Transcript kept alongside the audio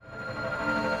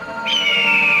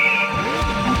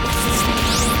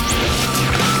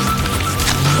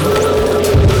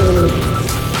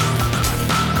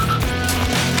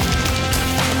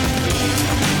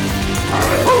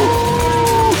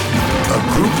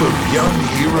of young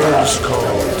heroes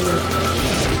called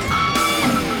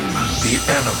the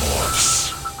Animorphs.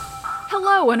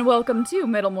 Hello and welcome to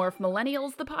Middlemorph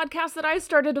Millennials, the podcast that I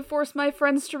started to force my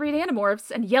friends to read Animorphs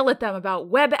and yell at them about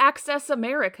Web Access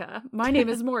America. My name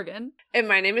is Morgan. And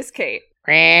my name is Kate.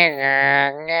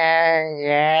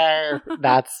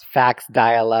 That's fax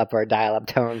dial-up or dial-up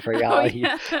tone for y'all. Oh,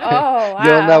 yeah. Oh, wow.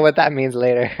 You'll know what that means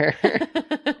later.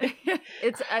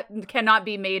 It's cannot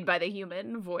be made by the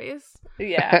human voice.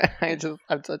 Yeah. I'm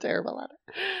so terrible at it.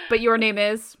 But your name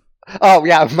is? Oh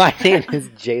yeah, my name is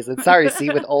Jason. Sorry, see,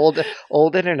 with old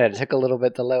internet, it took a little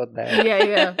bit to load there.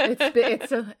 Yeah.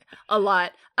 It's a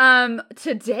lot.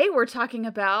 Today we're talking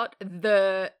about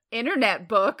the internet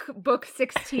book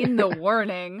 16, The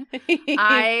Warning.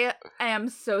 I am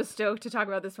so stoked to talk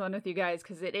about this one with you guys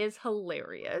because it is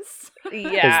hilarious.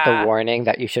 Yeah. Is the warning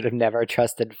that you should have never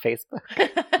trusted Facebook?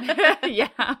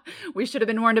 Yeah, we should have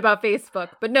been warned about Facebook.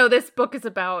 But no, this book is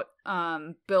about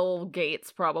Bill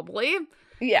Gates, probably.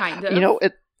 Yeah. Kind of. You know,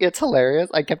 it's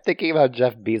hilarious. I kept thinking about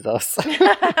Jeff Bezos.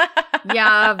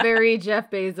 Yeah, very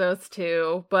Jeff Bezos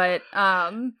too. But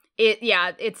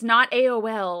it's not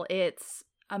AOL. It's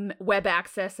Web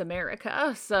Access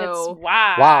America. So It's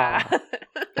wow.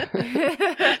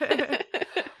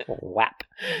 Whap.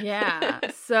 yeah.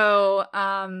 So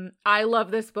I love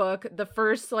this book. The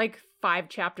first 5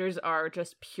 chapters are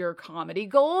just pure comedy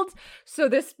gold. So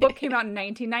this book came out in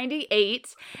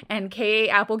 1998, and K.A.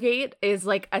 Applegate is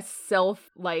a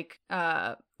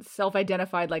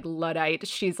self-identified Luddite.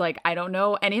 She's like, I don't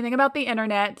know anything about the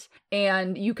internet,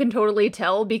 and you can totally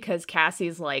tell because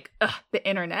Cassie's like, ugh, the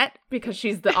internet, because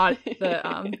she's the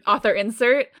author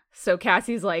insert. So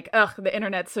Cassie's like, ugh, the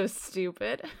internet's so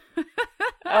stupid.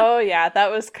 Oh, yeah. That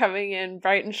was coming in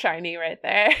bright and shiny right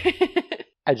there.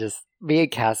 Me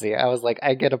and Cassie, I was like,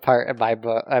 I get a part in my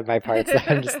book, my parts. And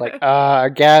I'm just like,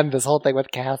 again, this whole thing with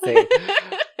Cassie.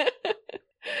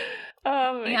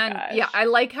 Oh my gosh. Yeah, I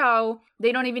like how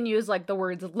they don't even use the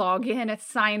words login, it's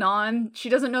sign on. She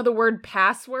doesn't know the word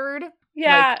password.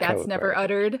 Yeah. That's Code never word.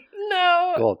 uttered.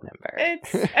 No. Gold member.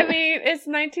 It's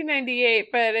 1998,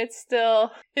 but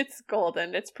it's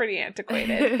golden. It's pretty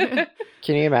antiquated.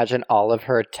 Can you imagine all of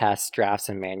her test drafts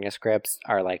and manuscripts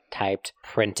are typed,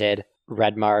 printed,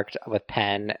 red marked with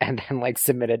pen, and then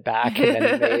submitted back and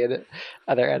then made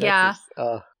other edits? Yeah.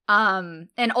 Oh.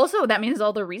 And also that means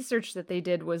all the research that they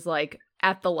did was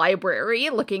at the library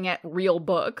looking at real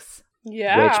books.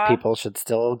 Yeah. Which people should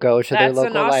still go to their local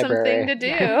That's an awesome library. thing to do.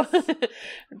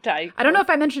 Yes. I don't know if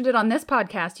I mentioned it on this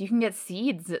podcast. You can get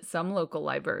seeds at some local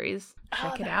libraries.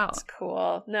 Check it out. That's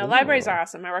cool. No, Ooh. libraries are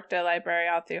awesome. I worked at a library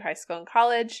all through high school and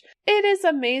college. It is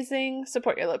amazing.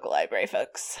 Support your local library,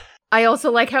 folks. I also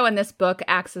like how in this book,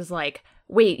 Axe is like,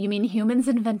 wait, you mean humans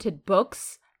invented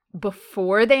books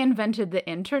before they invented the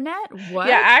internet? What?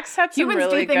 Yeah, Axe had some Humans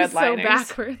really do things good liners. so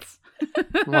backwards.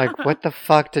 I'm like, what the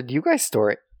fuck did you guys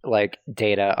store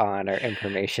data on or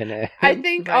information in? I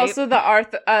think Right? also the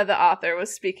author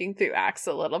was speaking through Axe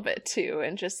a little bit too,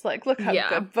 and just look how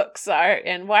good books are,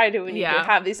 and why do we need to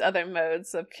have these other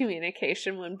modes of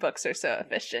communication when books are so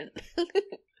efficient?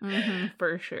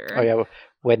 For sure. Oh yeah,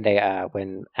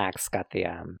 when Axe got the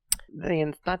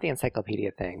not the encyclopedia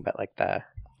thing, but the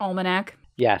Almanac.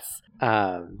 yes,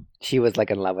 she was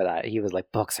in love with that. He was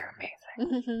like, books are amazing.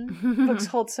 Books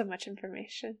hold so much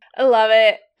information. I love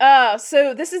it. Oh,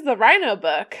 so this is the Rhino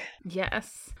book.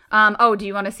 Yes. Do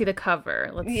you want to see the cover?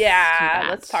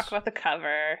 Let's talk about the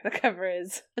cover. The cover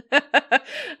is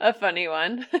a funny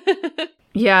one.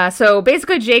 Yeah, so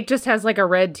basically Jake just has a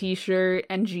red t-shirt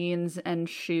and jeans and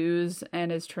shoes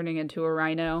and is turning into a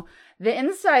rhino. The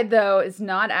inside, though, is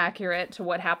not accurate to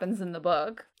what happens in the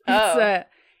book.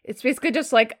 It's basically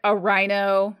just a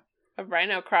rhino. A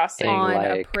rhino crossing. On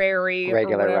a prairie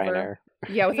regular or whatever.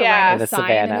 rhino. Yeah, with a In rhino the sign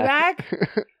savannah. in the back.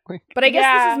 But I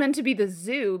guess this is meant to be the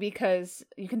zoo because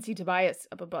you can see Tobias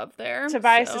up above there.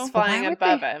 Tobias is flying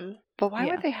above him. But why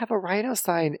would they have a rhino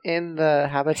sign in the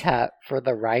habitat for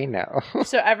the rhino?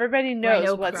 So everybody knows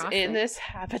Rhino what's crossing. in this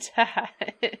habitat.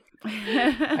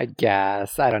 I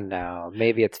guess. I don't know.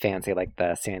 Maybe it's fancy like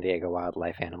the San Diego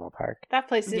Wildlife Animal Park. That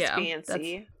place is Yeah,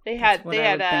 fancy. They that's had what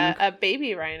I would think. a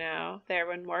baby rhino there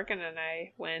when Morgan and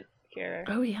I went here.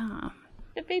 Oh, yeah.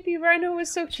 The baby rhino was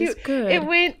so Which is cute. good. It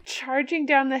went charging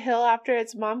down the hill after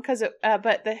its mom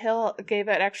but the hill gave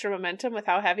it extra momentum with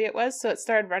how heavy it was, so it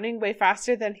started running way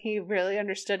faster than he really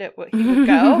understood it he would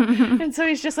go. And so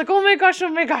he's just like, oh my gosh,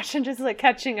 and just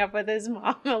catching up with his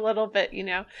mom a little bit,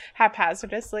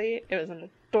 haphazardly. It was an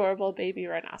adorable baby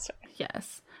rhinoceros.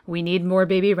 Yes. We need more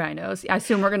baby rhinos. I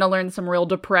assume we're going to learn some real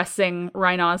depressing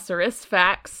rhinoceros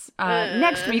facts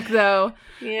next week, though.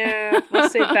 Yeah, we'll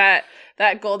save that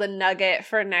that golden nugget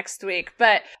for next week.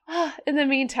 But in the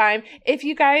meantime, if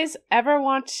you guys ever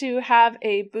want to have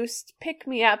a boost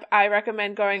pick-me-up, I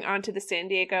recommend going onto the San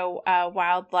Diego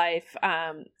Wildlife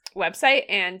website,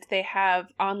 and they have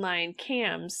online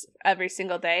cams every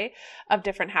single day of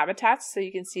different habitats, so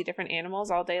you can see different animals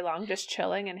all day long just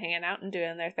chilling and hanging out and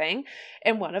doing their thing.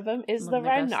 And one of them is the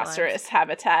rhinoceros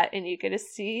habitat, and you get to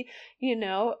see, you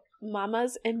know,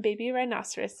 mamas and baby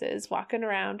rhinoceroses walking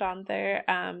around on their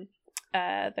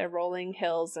rolling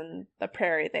hills and the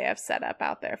prairie they have set up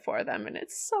out there for them, and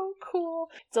it's so cool.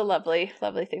 It's a lovely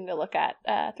thing to look at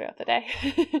throughout the day.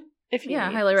 If you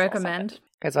highly recommend.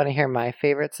 Guys, want to hear my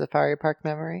favorite safari park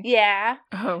memory? Yeah.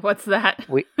 Oh, what's that?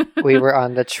 We were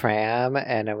on the tram,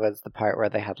 and it was the part where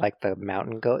they had like the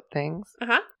mountain goat things.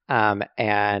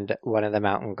 And one of the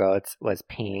mountain goats was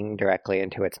peeing directly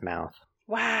into its mouth.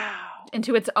 Wow.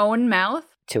 Into its own mouth?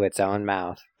 To its own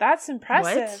mouth. That's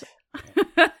impressive.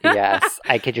 Yes,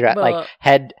 I kid you not. Like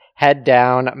head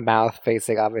down, mouth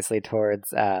facing obviously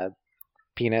towards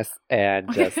penis, and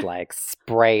just like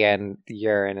spraying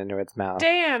urine into its mouth.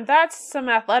 Damn, that's some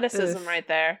athleticism right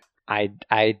there.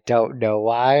 I don't know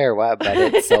why or what, but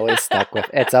it's always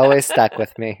stuck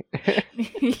with me.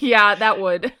 Yeah, that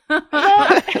would.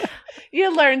 Well,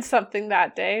 you learned something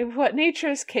that day. What nature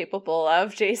is capable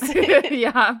of, Jason.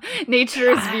 Yeah,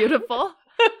 nature is beautiful.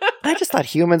 I just thought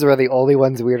humans were the only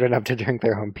ones weird enough to drink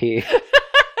their own pee.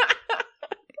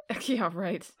 Yeah,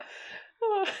 right.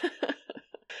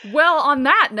 Well, on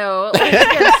that note,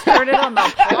 let's get started on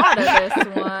the plot of this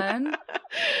one.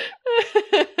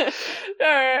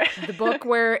 The book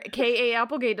where K.A.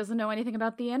 Applegate doesn't know anything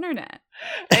about the internet.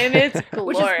 And it's glorious.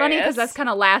 Which is funny because that's kind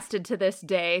of lasted to this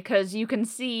day, because you can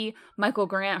see Michael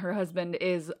Grant, her husband,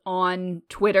 is on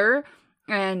Twitter,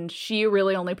 and she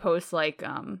really only posts like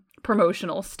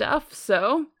promotional stuff.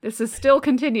 So this is still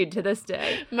continued to this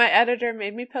day. My editor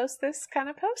made me post this kind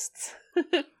of posts.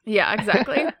 Yeah,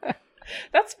 exactly.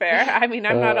 That's fair. I mean,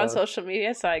 I'm not on social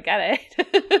media, so I get it.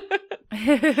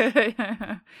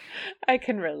 I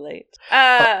can relate.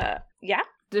 Yeah.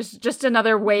 There's just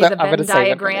another way the Venn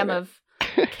diagram of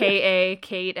K.A.,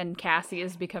 Kate, and Cassie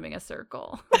is becoming a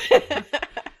circle.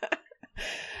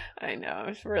 I know.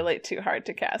 I relate too hard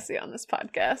to Cassie on this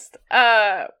podcast.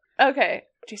 Okay.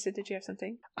 Jason, did you have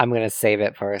something? I'm going to save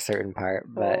it for a certain part,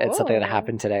 but it's something that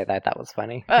happened today that I thought was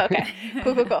funny. Oh, okay.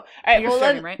 Cool. All right. You're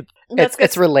starting, right?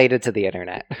 It's related to the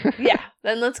internet. Yeah.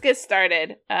 Then let's get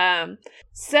started.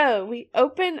 So we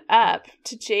open up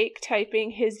to Jake typing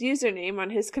his username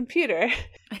on his computer.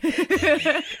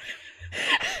 I'm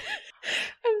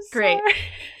Great.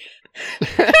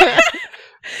 sorry.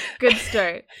 Good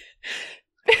start.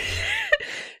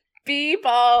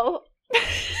 B-ball.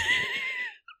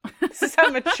 This is how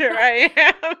mature I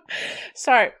am.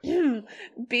 Sorry.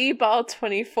 B-ball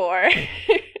 24.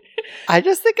 I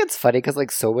just think it's funny because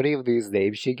like so many of these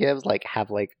names she gives like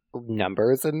have like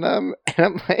numbers in them, and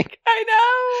I'm like, I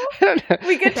know. I don't know.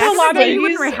 We get to That's a lot of you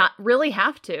wouldn't really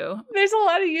have to. There's a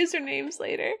lot of usernames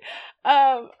later.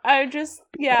 I'm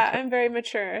very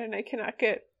mature and I cannot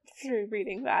get through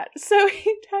reading that. So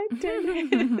he typed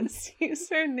in his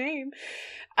username.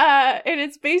 And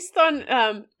it's based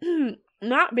on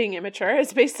not being immature.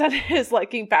 It's based on his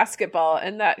liking basketball,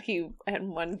 and that he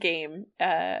in one game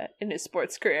in his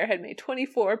sports career had made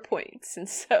 24 points, and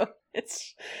so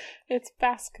it's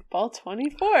basketball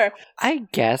 24. I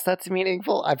guess that's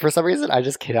meaningful. For some reason, I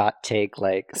just cannot take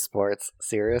like sports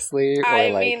seriously.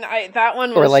 That one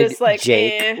was or like just like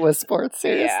Jake was sports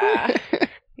seriously. Yeah.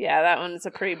 Yeah, that one's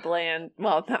a pretty bland.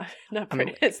 Well, not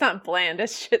pretty. It's not bland.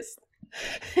 It's just.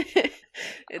 I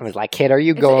was like, kid, are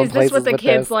you going is places this what the with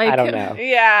kids this? like? I don't know.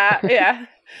 Yeah.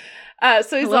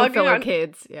 So he's logging on.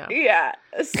 Kids. Yeah. Yeah.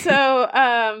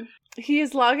 So he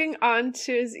is logging on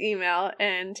to his email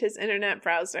and his internet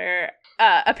browser.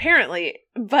 Apparently,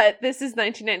 but this is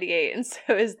 1998, and so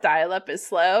his dial-up is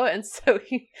slow, and so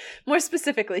more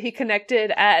specifically, he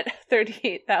connected at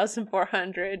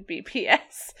 38,400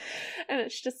 BPS, and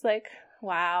it's just like,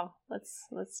 wow, let's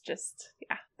just,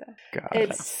 yeah. God,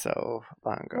 that's so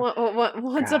long ago.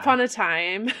 Once upon a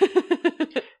time.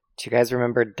 Do you guys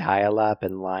remember dial-up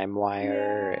and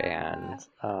LimeWire and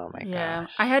oh my yeah.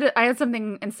 gosh? I had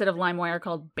something instead of LimeWire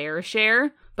called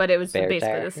BearShare, but it was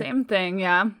basically the same thing.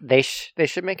 Yeah. They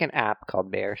should make an app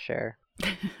called BearShare.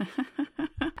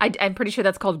 I'm pretty sure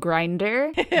that's called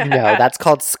Grindr. No, that's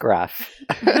called Scruff.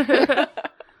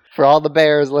 For all the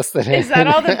bears listening. Is that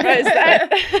all the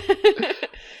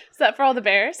is that for all the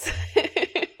bears?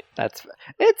 That's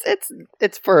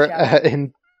it's for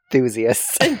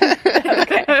enthusiasts.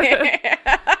 Okay.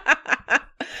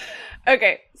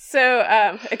 Okay,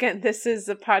 so again, this is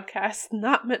a podcast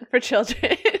not meant for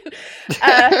children.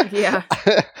 Yeah.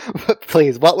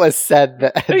 Please, what was said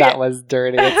that was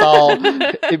dirty? It's all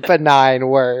benign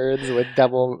words with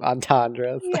double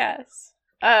entendres. Yes.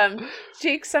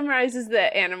 Jake summarizes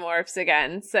the Animorphs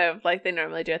again, so like they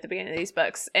normally do at the beginning of these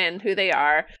books, and who they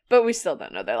are, but we still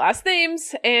don't know their last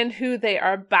names, and who they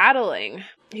are battling.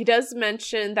 He does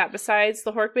mention that besides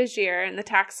the Hork-Bajir and the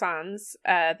Taxxons,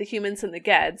 the humans and the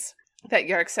Geds, that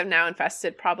Yeerks have now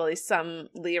infested probably some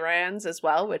Lyrans as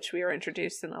well, which we were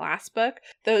introduced in the last book.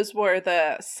 Those were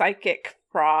the psychic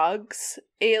frogs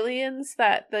aliens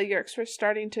that the Yeerks were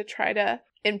starting to try to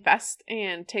infest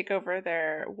and take over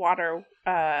their water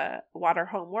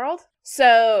homeworld.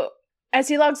 So as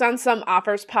he logs on, some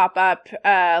offers pop up,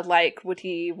 like would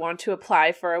he want to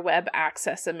apply for a web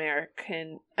access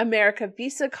America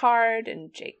Visa card,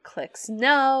 and Jake clicks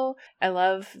no. I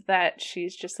love that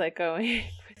she's just like going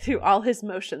through all his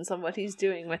motions on what he's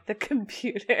doing with the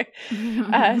computer.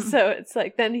 So it's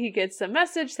like then he gets a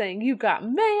message saying you got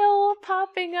mail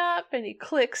popping up, and he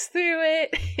clicks through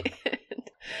it.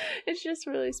 It's just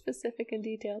really specific and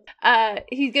detailed.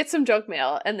 He gets some junk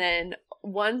mail, and then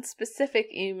one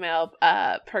specific email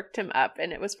perked him up,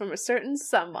 and it was from a certain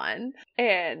someone,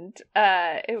 and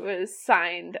it was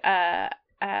signed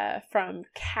from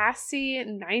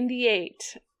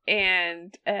Cassie98,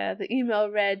 and the email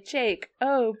read, Jake,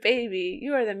 oh baby,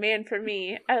 you are the man for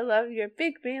me. I love your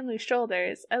big manly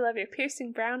shoulders. I love your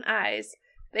piercing brown eyes.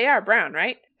 They are brown,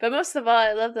 right? But most of all,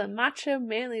 I love the macho,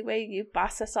 manly way you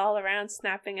boss us all around,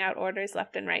 snapping out orders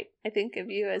left and right. I think of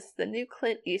you as the new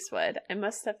Clint Eastwood. I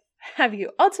must have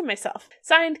you all to myself.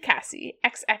 Signed, Cassie,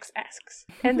 XXX.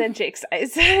 And then Jake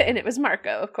sighs, and it was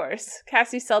Marco, of course.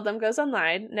 Cassie seldom goes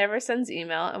online, never sends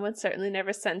email, and would certainly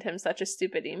never send him such a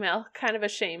stupid email. Kind of a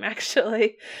shame,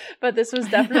 actually. But this was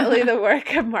definitely the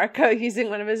work of Marco using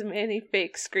one of his many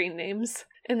fake screen names.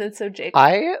 And then so Jake...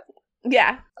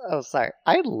 Yeah. Oh, sorry.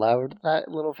 I loved that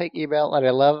little fake email, and I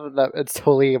love that it's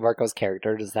totally Marco's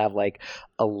character just to have like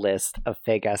a list of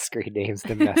fake ass screen names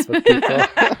to mess with people.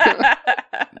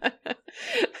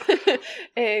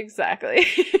 Exactly.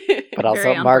 But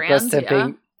also Marco simping.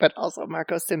 Yeah. But also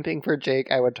Marco simping for Jake.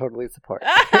 I would totally support.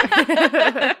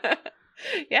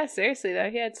 Yeah, seriously though,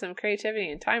 he had some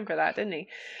creativity and time for that, didn't he?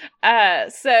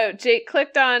 So Jake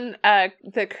clicked on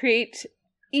the create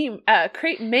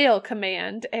mail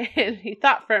command, and he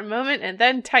thought for a moment and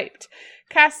then typed,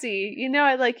 Cassie, you know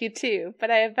I like you too,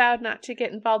 but I have vowed not to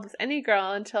get involved with any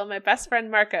girl until my best friend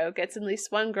Marco gets at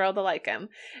least one girl to like him.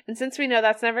 And since we know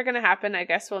that's never going to happen, I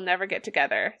guess we'll never get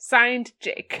together. Signed,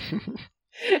 Jake.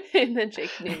 And then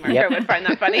Jake knew Marco would find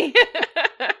that funny.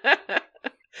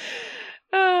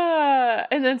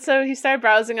 And then so he started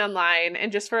browsing online,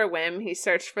 and just for a whim, he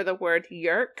searched for the word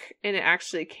Yeerk, and it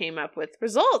actually came up with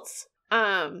results.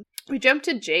 We jumped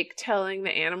to Jake telling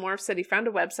the Animorphs that he found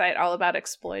a website all about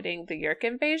exploiting the Yeerk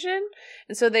invasion.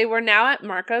 And so they were now at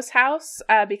Marco's house,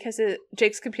 because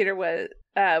Jake's computer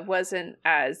wasn't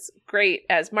as great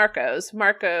as Marco's.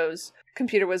 Marco's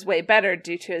computer was way better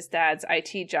due to his dad's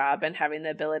IT job and having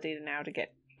the ability to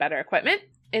get better equipment.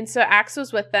 And so Axe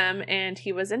was with them, and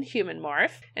he was in human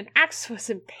morph. And Axe was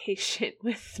impatient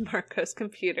with Marco's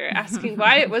computer, asking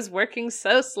why it was working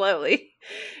so slowly.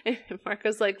 And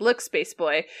Marco's like, look, Space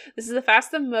Boy, this is the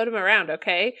fastest modem around,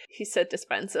 okay? He said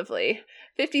dispensively.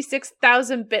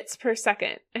 56,000 bits per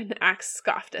second. And Axe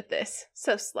scoffed at this.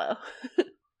 So slow.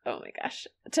 Oh my gosh.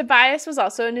 Tobias was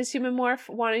also in his human morph,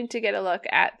 wanting to get a look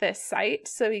at this site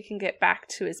so he can get back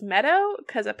to his meadow,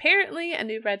 because apparently a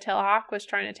new red-tailed hawk was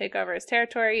trying to take over his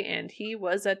territory, and he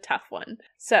was a tough one.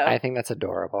 So I think that's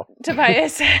adorable.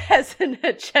 Tobias has an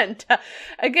agenda.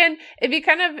 Again, it'd be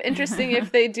kind of interesting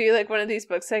if they do like one of these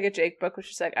books, like a Jake book, which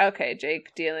is like, okay,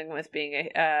 Jake dealing with being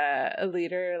a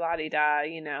leader, la-di-da,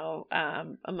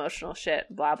 emotional shit,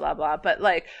 blah, blah, blah. But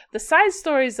like the side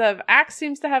stories of Axe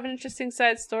seems to have an interesting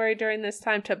side story during this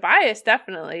time. Tobias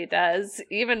definitely does.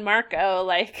 Even Marco,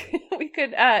 like we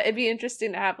could it'd be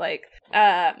interesting to have like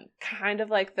kind of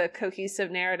like the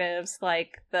cohesive narratives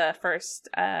like the first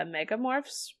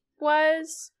Megamorphs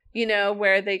was,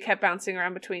 where they kept bouncing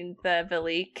around between the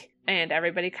Veleek and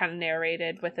everybody kind of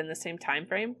narrated within the same time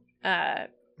frame. I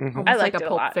liked it a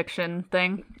Pulp lot. Fiction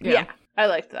thing. Yeah, I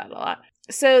liked that a lot.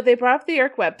 So they brought up the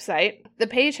Yeerk website. The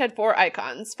page had 4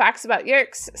 icons: facts about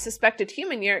Yeerks, suspected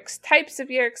human Yeerks, types of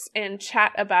Yeerks, and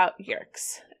chat about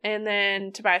Yeerks. And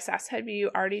then Tobias asked, have you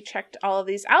already checked all of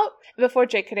these out? Before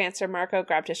Jake could answer, Marco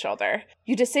grabbed his shoulder.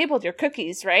 You disabled your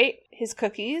cookies, right? His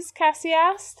cookies, Cassie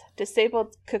asked.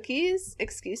 Disabled cookies?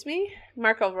 Excuse me?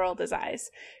 Marco rolled his eyes.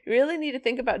 You really need to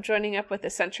think about joining up with the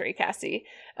Century, Cassie.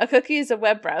 A cookie is a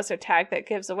web browser tag that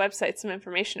gives a website some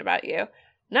information about you.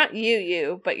 Not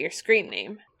you, but your screen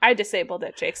name. I disabled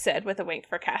it, Jake said with a wink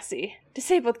for Cassie.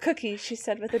 Disabled cookie, she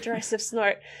said with a derisive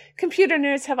snort. Computer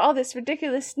nerds have all this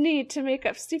ridiculous need to make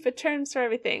up stupid terms for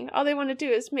everything. All they want to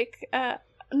do is make,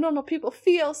 normal people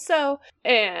feel so.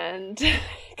 And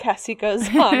Cassie goes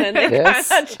on and they Yes.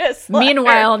 kind of just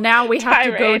Meanwhile, now we have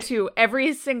to go tirade. to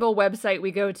every single website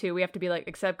we go to. We have to be like,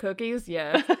 accept cookies?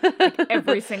 Yeah. Like,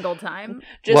 every single time.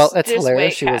 Well, it's just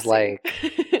hilarious. wait,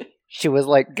 She was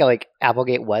like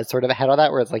Applegate was sort of ahead on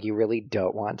that, where it's like you really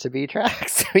don't want to be tracked,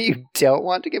 so you don't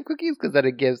want to give cookies because then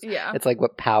it gives Yeah. it's like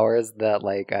what powers the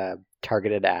like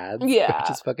targeted ads, Yeah. which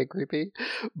is fucking creepy.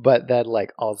 But then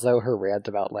like also her rant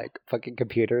about like fucking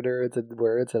computer nerds and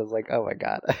words, and I was like, oh my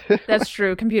god, That's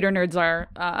true. Computer nerds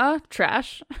are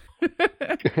trash.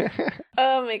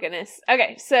 Oh my goodness.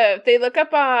 Okay, so they look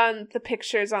up on the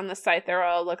pictures on the site. They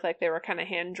all look like they were kind of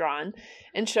hand drawn,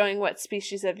 and showing what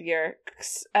species of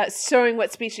Yeerks,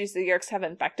 the Yeerks have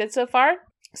infected so far.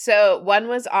 So one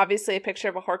was obviously a picture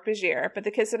of a Hork-Bajir, but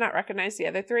the kids did not recognize the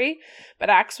other three. But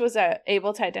Axe was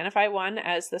able to identify one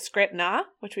as the Skrit Na,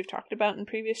 which we've talked about in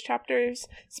previous chapters.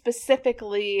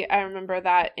 Specifically, I remember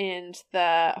that in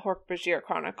the Hork-Bajir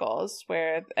Chronicles,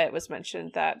 where it was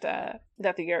mentioned that the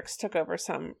Yeerks took over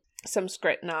some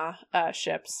Skrit Na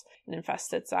ships and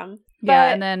infested some. Yeah,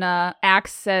 But- and then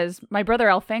Axe says, my brother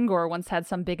Alfangor once had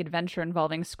some big adventure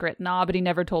involving Skrit Na, but he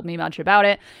never told me much about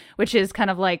it, which is kind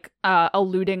of like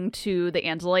alluding to the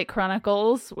Andalite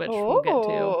Chronicles, which we'll get to.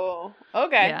 Oh,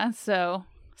 okay. Yeah, so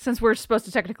since we're supposed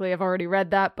to technically have already read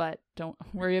that, but don't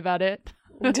worry about it.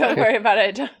 Don't worry about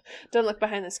it. Don't look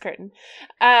behind this curtain.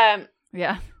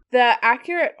 Yeah. The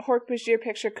accurate Hork-Bajir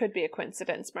picture could be a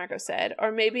coincidence, Marco said.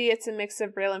 Or maybe it's a mix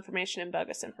of real information and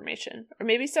bogus information. Or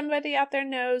maybe somebody out there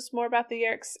knows more about the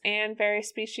Yeerks and various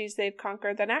species they've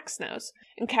conquered than Axe knows.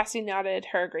 And Cassie nodded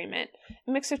her agreement.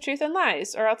 A mix of truth and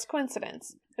lies, or else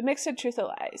coincidence. A mix of truth and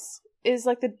lies is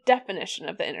like the definition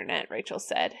of the internet, Rachel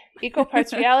said. Equal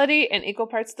parts reality and equal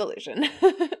parts delusion.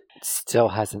 still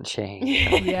hasn't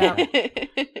changed. Yeah.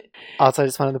 Also, I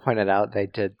just wanted to point it out. They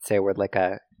did say a word like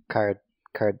a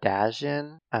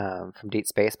Kardashian from Deep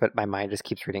Space, but my mind just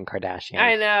keeps reading Kardashian.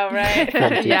 I know, right?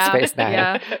 From Deep Yeah, Space Nine.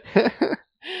 yeah.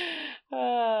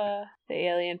 The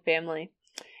alien family.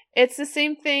 It's the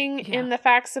same thing in the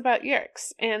facts about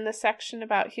Yeerks and the section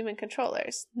about human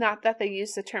controllers. Not that they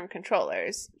use the term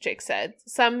controllers, Jake said.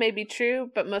 Some may be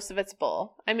true, but most of it's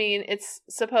bull. I mean, it's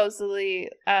supposedly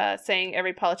saying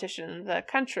every politician in the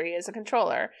country is a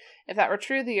controller. If that were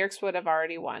true, the Yeerks would have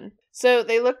already won. So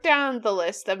they looked down the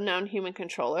list of known human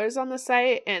controllers on the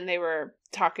site, and they were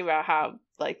talking about how,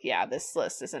 like, yeah, this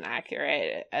list isn't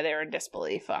accurate. They were in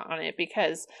disbelief on it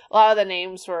because a lot of the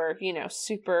names were, you know,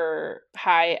 super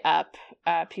high up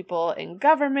people in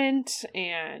government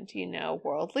and, you know,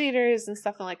 world leaders and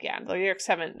stuff like that. Yeah, the Yeerks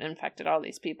haven't infected all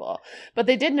these people. But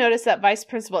they did notice that Vice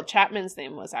Principal Chapman's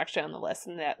name was actually on the list,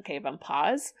 and that gave them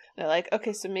pause. They're like,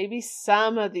 okay, so maybe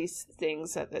some of these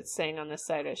things that it's saying on this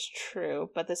site is true,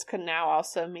 but this could now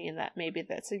also mean that maybe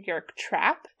that's a Yeerk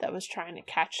trap that was trying to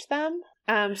catch them.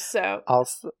 So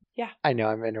Also, yeah. I know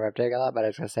I'm interrupting a lot, but I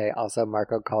was going to say also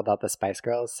Marco called out the Spice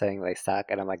Girls saying they suck,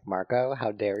 and I'm like, Marco,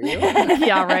 how dare you?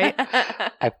 Yeah, right.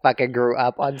 I fucking grew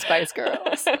up on Spice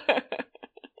Girls.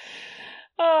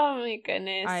 Oh my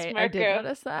goodness, I Marco. did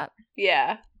notice that.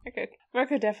 Yeah,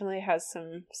 Marco definitely has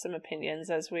some opinions,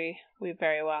 as we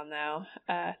very well know.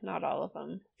 Not all of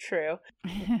them true.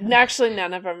 Actually,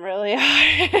 none of them really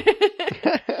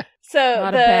are. So A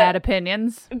lot of bad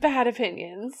opinions. Bad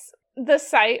opinions. The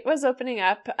site was opening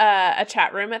up a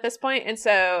chat room at this point, and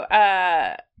so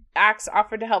Axe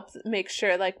offered to help make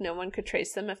sure like no one could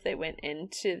trace them if they went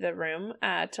into the room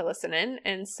to listen in.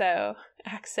 And so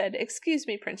Axe said, "Excuse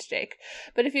me, Prince Jake,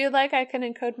 but if you'd like, I can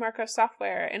encode Marco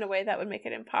software in a way that would make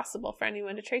it impossible for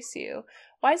anyone to trace you.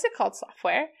 Why is it called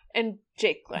software?" And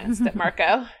Jake glanced at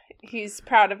Marco. He's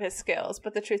proud of his skills,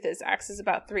 but the truth is Axe is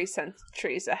about 3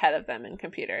 centuries ahead of them in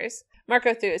computers.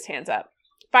 Marco threw his hands up.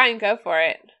 "Fine, go for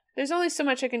it. There's only so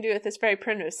much I can do with this very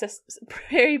primitive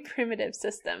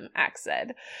system," Axe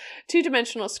said.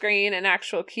 2-dimensional screen, an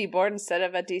actual keyboard instead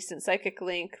of a decent psychic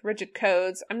link, rigid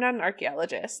codes. I'm not an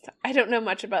archaeologist. I don't know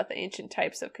much about the ancient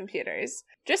types of computers.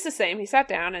 Just the same, he sat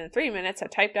down and in 3 minutes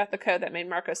had typed out the code that made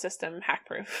Marco's system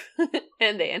hack-proof.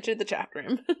 And they entered the chat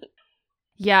room.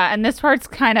 Yeah, and this part's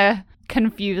kind of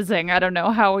confusing. I don't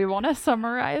know how we want to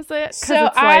summarize it. So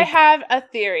I have a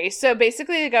theory. So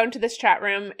basically they go into this chat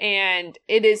room and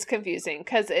it is confusing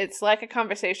because it's like a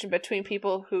conversation between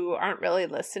people who aren't really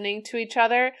listening to each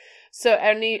other. So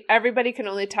everybody can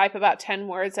only type about 10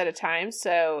 words at a time.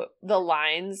 So the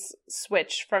lines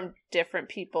switch from different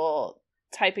people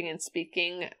typing and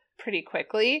speaking pretty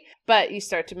quickly, but you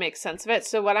start to make sense of it.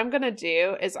 So what I'm going to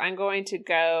do is I'm going to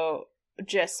go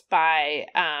just by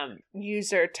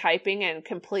user typing and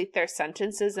complete their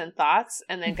sentences and thoughts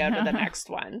and then go to the next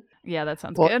one. Yeah, that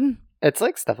sounds good. It's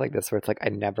like stuff like this where it's like I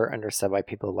never understood why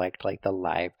people liked like the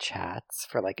live chats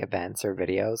for like events or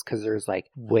videos, because there's like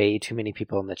way too many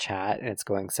people in the chat and it's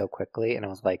going so quickly, and I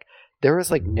was like, there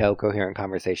was like no coherent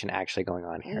conversation actually going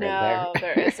on here. No,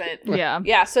 there isn't.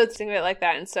 Yeah, so think of it like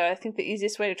that. And so I think the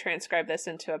easiest way to transcribe this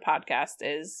into a podcast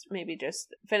is maybe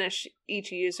just finish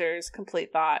each user's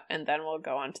complete thought and then we'll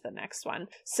go on to the next one.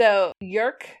 So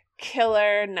Yerk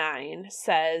Killer 9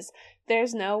 says,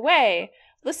 "There's no way.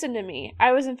 Listen to me.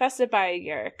 I was infested by a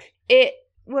Yerk. It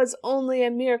was only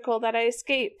a miracle that I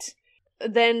escaped."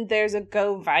 Then there's a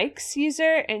Go Vikes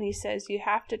user, and he says, "You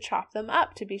have to chop them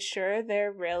up to be sure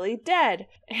they're really dead."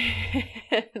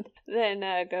 And then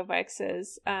Go Vikes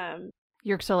says,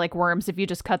 Yerks are like worms. If you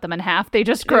just cut them in half, they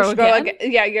just grow again.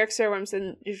 Yeah, Yerks are worms,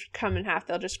 and you come in half,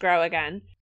 they'll just grow again.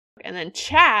 And then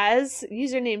Chaz,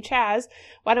 username Chaz,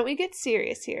 "Why don't we get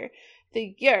serious here?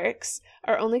 The Yerks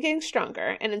are only getting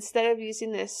stronger, and instead of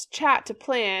using this chat to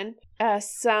plan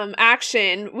some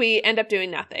action, we end up doing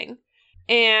nothing."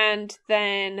 And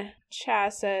then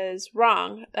Chaz says,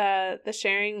 "Wrong. The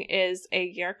Sharing is a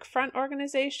Yerk front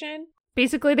organization."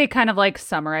 Basically, they kind of like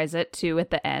summarize it too at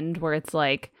the end, where it's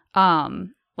like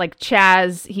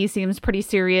Chaz, he seems pretty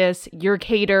serious. Yerk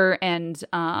Hater and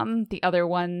the other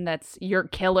one that's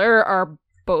Yerk Killer are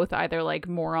both either like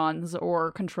morons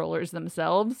or controllers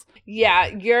themselves. Yeah,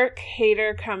 Yerk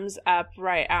Hater comes up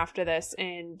right after this,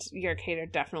 and Yerk Hater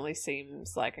definitely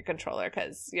seems like a controller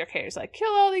because Yerk Hater's like,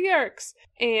 "Kill all the Yerks."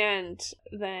 And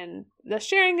then the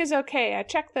Sharing is okay. I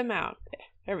checked them out.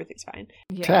 Everything's fine.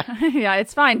 Yeah. Yeah,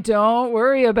 it's fine. Don't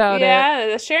worry about it. Yeah,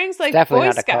 the Sharing's like Definitely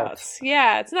Boy Scouts.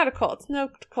 Yeah, it's not a cult. No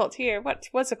cult here.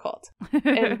 What's a cult?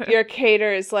 And your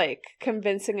cater is like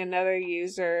convincing another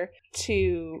user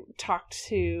to talk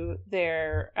to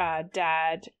their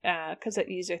dad because that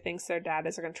user thinks their dad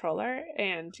is a controller,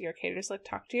 and your cater's like,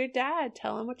 "Talk to your dad.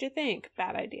 Tell him what you think."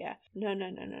 Bad idea. No.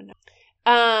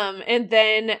 And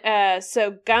then,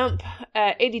 so Gump,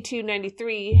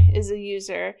 8293 is a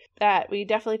user that we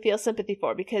definitely feel sympathy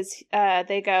for because,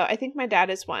 they go, "I think my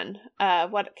dad is one.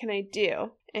 What can I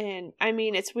do?" And I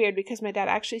mean, it's weird because my dad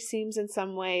actually seems in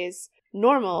some ways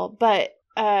normal, but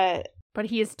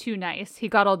he is too nice. He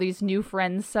got all these new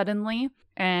friends suddenly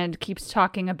and keeps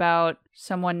talking about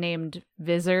someone named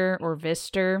Visor or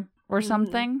Vister or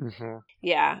something. Mm-hmm.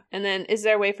 Yeah. And then, "Is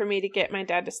there a way for me to get my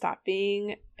dad to stop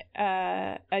being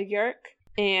a Yerk?"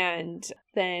 And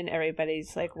then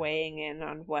everybody's like weighing in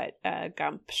on what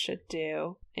Gump should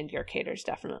do. And Yerk Hater's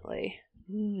definitely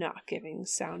not giving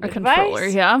sound advice. Controller,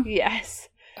 yeah. Yes.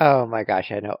 Oh my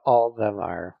gosh, I know all of them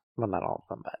are. Well, not all of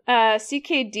them, but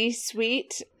CKD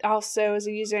Sweet also is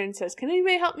a user and says, "Can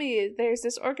anybody help me? There's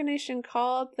this organization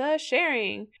called The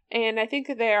Sharing, and I think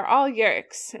they're all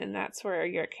Yerks." And that's where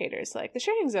Yerk Hater's like, "The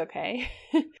Sharing's okay."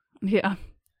 Yeah.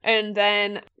 And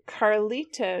then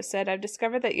Carlito said, "I've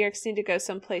discovered that Yerks need to go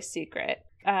someplace secret.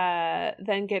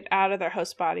 Then get out of their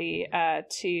host body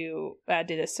to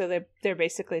do this." So they're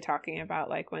basically talking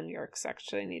about like when Yerks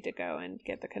actually need to go and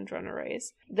get the Kandrona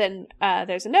rays. Then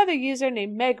there's another user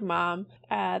named Megmom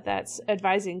that's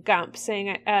advising Gump,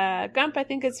 saying, "Gump, I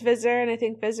think it's Visor, and I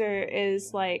think Visor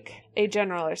is like a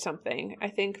general or something. I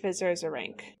think Visor is a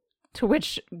rank." To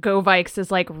which Go Vikes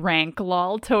is like, "Rank,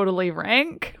 lol, totally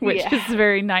rank," which is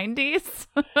very 90s.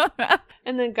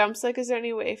 And then Gump's like, "Is there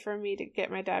any way for me to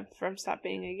get my dad from stop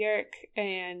being a Yerk?"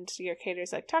 And Yerk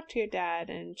Hater's like, "Talk to your dad."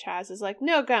 And Chaz is like,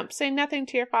 "No, Gump, say nothing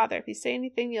to your father. If you say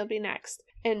anything, you'll be next."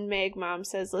 And Meg Mom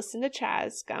says, "Listen to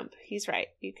Chaz, Gump. He's right.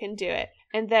 You can do it."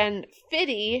 And then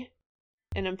Fiddy,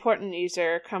 an important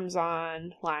user, comes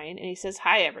online and he says,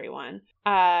 "Hi, everyone."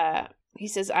 He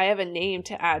says, "I have a name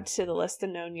to add to the list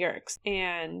of known Yerks."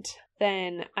 And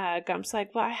then Gump's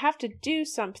like, "Well, I have to do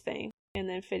something." And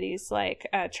then Fiddy's like,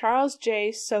 Charles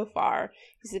J. Sofar.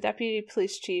 He's the deputy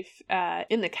police chief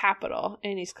in the capital,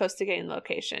 and he's close to getting the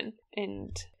location.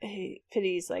 And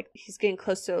Fiddy's like, he's getting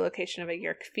close to the location of a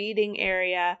Yerk feeding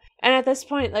area. And at this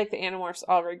point, like, the Animorphs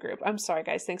all regroup. I'm sorry,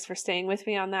 guys. Thanks for staying with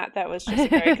me on that. That was just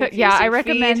very confusing. Yeah, I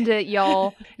recommend it,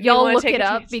 y'all. Y'all look it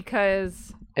up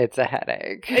because It's a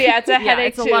headache. Yeah, it's a headache.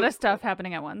 It's a lot of stuff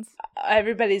happening at once.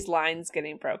 Everybody's lines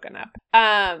getting broken up.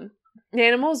 The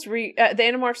Animorphs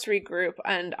regroup,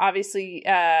 and obviously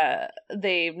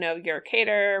they know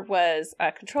Urcator was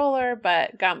a controller,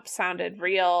 but Gump sounded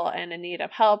real and in need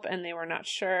of help, and they were not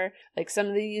sure. Like, some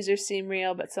of the users seem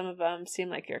real, but some of them seem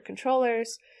like your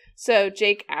controllers. So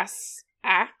Jake asks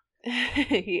Axe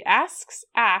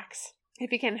if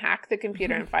he can hack the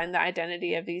computer and find the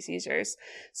identity of these users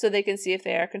so they can see if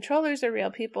they are controllers or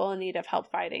real people in need of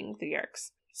help fighting the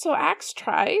Yeerks. So Axe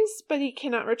tries, but he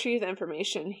cannot retrieve the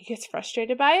information. He gets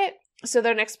frustrated by it. So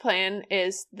their next plan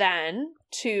is then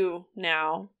to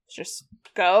now just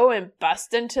go and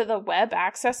bust into the Web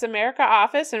Access America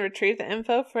office and retrieve the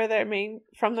info from their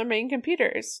main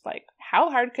computers. Like, how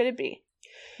hard could it be?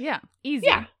 Yeah, easy.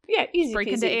 Yeah, easy Break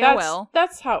peasy. into AOL.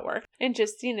 That's how it works. And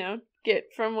just,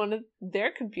 get from one of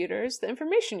their computers the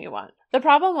information you want. The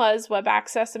problem was Web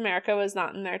Access America was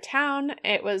not in their town.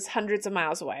 It was hundreds of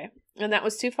miles away. And that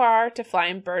was too far to fly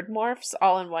in bird morphs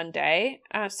all in one day.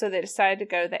 So they decided to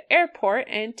go to the airport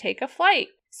and take a flight.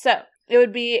 So it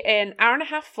would be an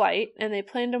hour-and-a-half flight, and they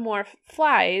planned to morph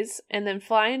flies and then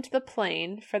fly into the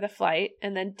plane for the flight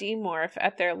and then demorph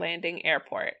at their landing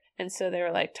airport. And so they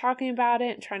were like talking about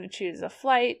it and trying to choose a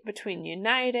flight between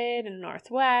United and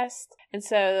Northwest. And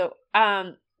so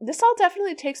this all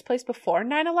definitely takes place before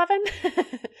 9/11.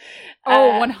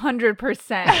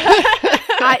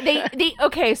 100%.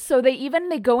 Okay, so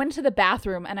they go into the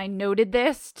bathroom, and I noted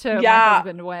this to my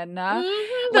husband when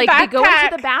they go into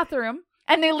the bathroom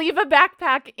and they leave a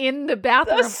backpack in the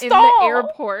bathroom in the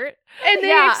airport, and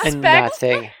they expect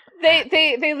and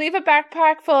They leave a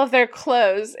backpack full of their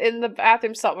clothes in the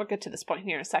bathroom stall. We'll get to this point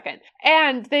here in a second.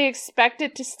 And they expect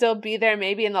it to still be there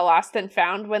maybe in the lost and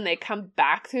found when they come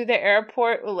back through the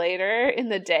airport later in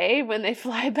the day when they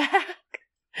fly back.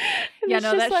 Yeah,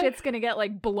 no, that shit's gonna get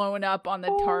like blown up on the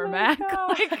tarmac.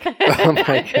 Oh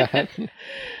my god.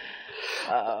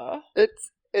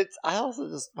 I also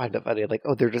just find it funny, like,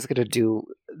 oh, they're just gonna do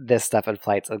this stuff in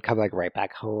flights and come like right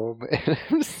back home. And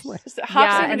I'm just like,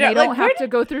 and they don't have to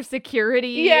go through security.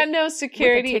 Yeah, no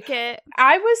security. With a ticket.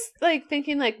 I was like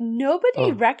thinking, like,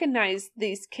 nobody recognized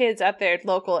these kids at their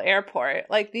local airport.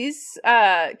 Like, these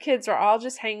kids were all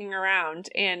just hanging around,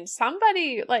 and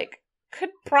somebody like could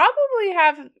probably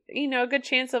have, a good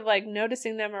chance of like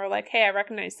noticing them, or like, hey, I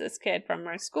recognize this kid from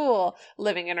our school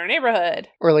living in our neighborhood.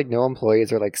 Or like no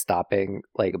employees are like stopping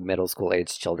like middle school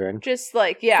age children. Just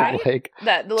like, yeah. Like,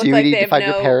 that look do you like need they to find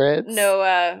have your parents?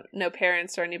 no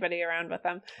parents or anybody around with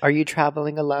them. Are you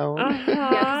traveling alone? Yeah,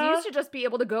 because you used to just be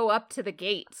able to go up to the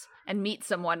gates and meet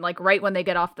someone like right when they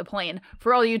get off the plane.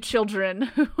 For all you children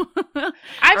who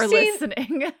are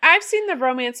listening. I've seen the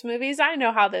romance movies. I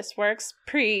know how this works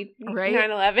pre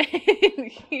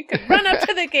 9/11. You can run up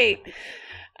to the gate.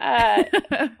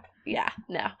 Yeah,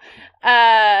 no.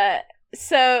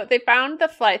 So they found the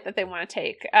flight that they want to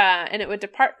take, and it would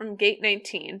depart from Gate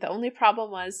 19. The only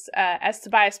problem was, as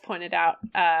Tobias pointed out,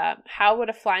 how would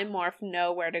a fly morph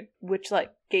know which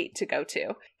gate to go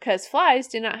to? Because flies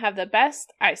do not have the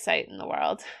best eyesight in the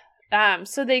world.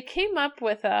 So they came up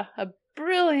with a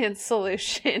brilliant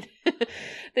solution.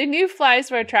 They knew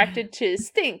flies were attracted to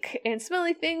stink and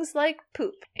smelly things like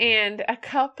poop. And a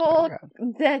couple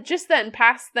that just then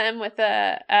passed them with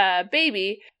a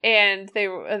baby, and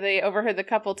they overheard the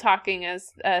couple talking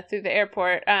as through the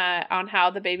airport on how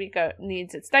the baby goat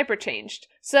needs its diaper changed.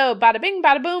 So bada bing,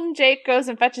 bada boom, Jake goes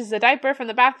and fetches the diaper from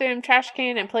the bathroom trash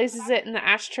can and places it in the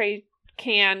ashtray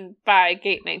can by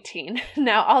Gate 19.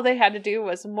 Now all they had to do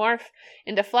was morph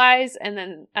into flies and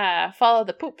then follow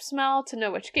the poop smell to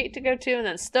know which gate to go to, and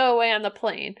then stow away on the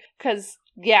plane. Because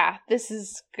this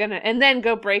is gonna, and then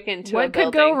go break into a building.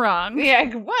 What could go wrong?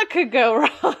 Yeah, what could go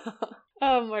wrong?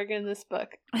 Oh, Morgan, this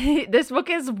book. This book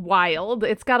is wild.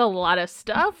 It's got a lot of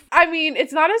stuff. I mean,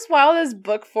 it's not as wild as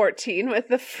book 14 with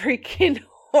the freaking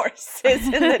horses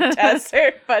in the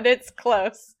desert, but it's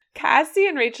close. Cassie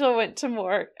and Rachel went to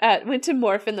morph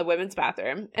in the women's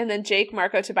bathroom, and then Jake,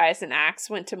 Marco, Tobias, and Axe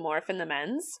went to morph in the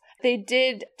men's. They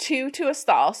did 2 to a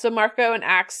stall, so Marco and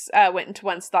Axe went into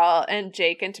one stall, and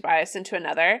Jake and Tobias into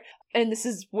another. And this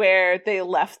is where they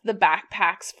left the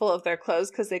backpacks full of their clothes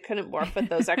because they couldn't morph with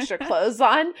those extra clothes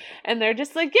on. And they're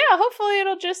just like, yeah, hopefully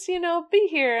it'll just, be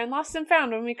here and lost and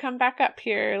found when we come back up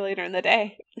here later in the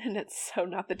day. And it's so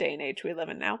not the day and age we live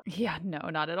in now. Yeah, no,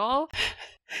 not at all.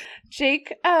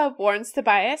 Jake warns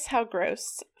Tobias how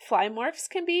gross fly morphs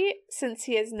can be since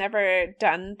he has never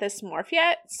done this morph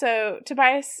yet. So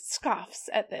Tobias scoffs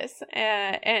at this,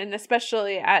 and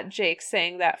especially at Jake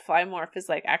saying that fly morph is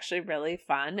actually really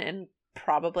fun and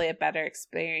probably a better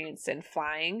experience in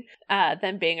flying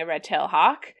than being a red-tailed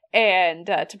hawk. And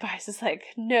Tobias is like,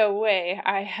 no way,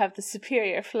 I have the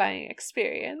superior flying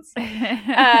experience.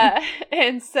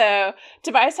 And so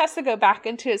Tobias has to go back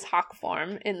into his hawk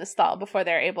form in the stall before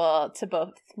they're able to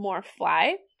both morph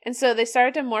fly. And so they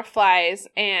started to morph flies,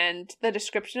 and the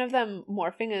description of them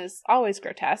morphing is always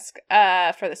grotesque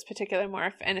for this particular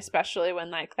morph, and especially when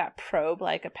like that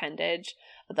probe-like appendage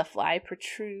of the fly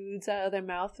protrudes out of their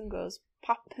mouth and goes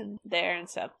pop in there. And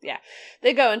so, yeah,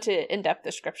 they go into in-depth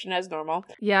description as normal.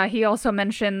 Yeah, he also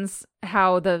mentions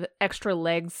how the extra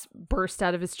legs burst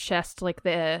out of his chest like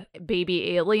the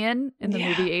baby alien in the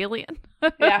movie Alien.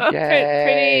 Yeah,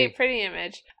 Yay. pretty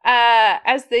image.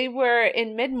 As they were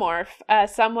in mid-morph,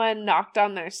 someone knocked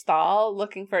on their stall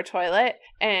looking for a toilet,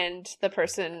 and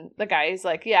the guy is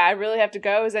like, yeah, I really have to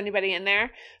go. Is anybody in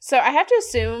there? So I have to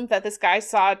assume that this guy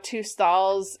saw 2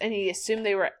 stalls, and he assumed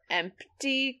they were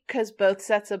empty, because both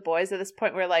sets of boys at this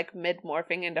point were like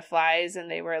mid-morphing into flies,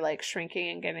 and they were like shrinking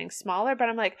and getting smaller. But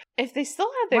I'm like, if they still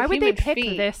had their Why would human they pick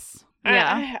feet, this?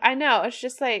 Yeah. I know. It's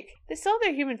just like, they still have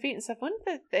their human feet and stuff. Wouldn't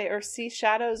they, or see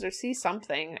shadows or see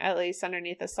something, at least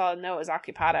underneath the stall? No, it was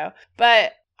occupado.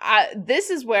 But this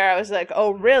is where I was like,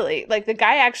 oh, really? Like, the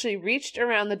guy actually reached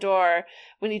around the door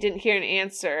when he didn't hear an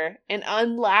answer and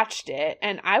unlatched it.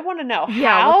 And I want to know how.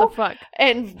 Yeah, what the fuck?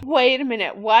 And wait a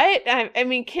minute, what? I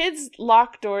mean, kids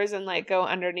lock doors and like go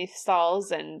underneath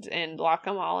stalls and lock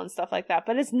them all and stuff like that.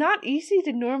 But it's not easy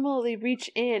to normally reach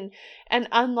in and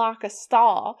unlock a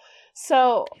stall.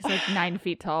 So He's like 9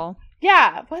 feet tall.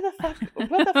 yeah, what the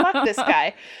fuck, this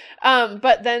guy?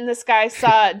 But then this guy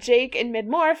saw Jake in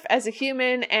mid-morph as a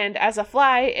human and as a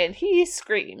fly, and he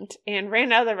screamed and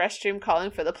ran out of the restroom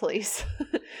calling for the police.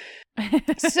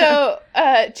 So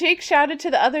Jake shouted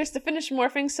to the others to finish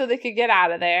morphing so they could get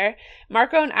out of there.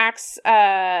 Marco and Axe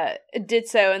did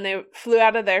so, and they flew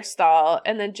out of their stall,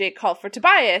 and then Jake called for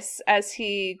Tobias as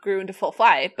he grew into full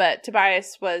fly, but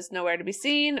Tobias was nowhere to be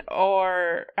seen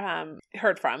or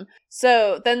heard from.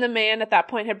 So then the man at that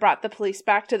point had brought the police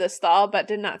back to the stall but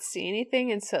did not see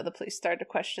anything, and so the police started to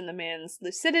question the man's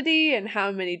lucidity and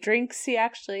how many drinks he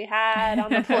actually had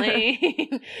on the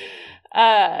plane.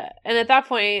 And at that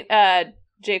point,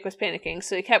 Jake was panicking,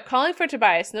 so he kept calling for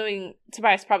Tobias, knowing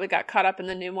Tobias probably got caught up in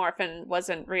the new morph and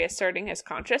wasn't reasserting his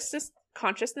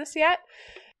consciousness yet.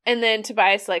 And then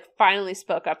Tobias, like, finally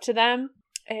spoke up to them,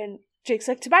 and Jake's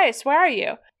like, Tobias, where are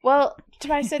you? Well,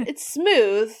 Tobias said, it's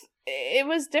smooth. It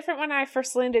was different when I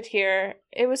first landed here.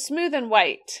 It was smooth and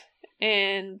white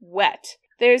and wet.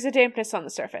 There's a dampness on the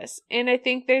surface, and I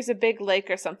think there's a big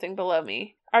lake or something below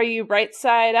me. Are you right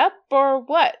side up or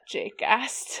what? Jake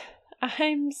asked.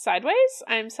 I'm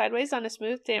sideways on a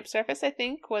smooth, damp surface, I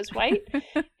think, was white.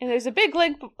 And there's a big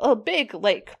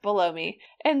lake below me.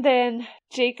 And then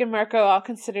Jake and Marco all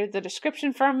considered the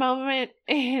description for a moment,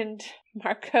 and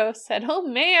Marco said, oh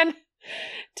man,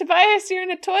 Tobias, you're in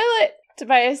a toilet.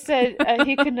 Tobias said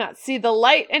he could not see the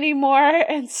light anymore,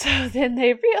 and so then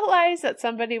they realized that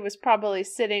somebody was probably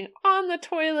sitting on the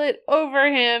toilet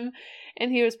over him,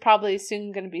 and he was probably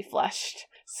soon going to be flushed.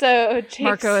 So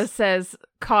Marco says,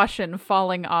 caution,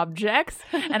 falling objects.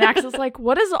 And Axe is like,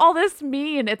 what does all this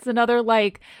mean? It's another,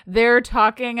 like, they're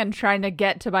talking and trying to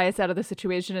get Tobias out of the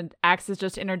situation, and Axe is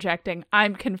just interjecting,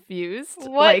 I'm confused.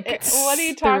 What are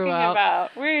you talking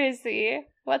about? Where is he?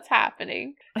 What's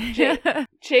happening?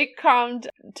 Jake calmed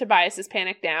Tobias's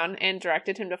panic down and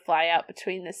directed him to fly out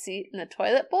between the seat and the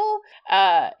toilet bowl.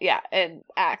 And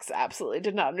Axe absolutely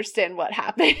did not understand what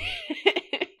happened.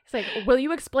 It's like, will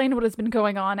you explain what has been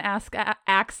going on?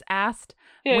 Axe asked.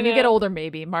 When you get older,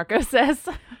 maybe, Marco says.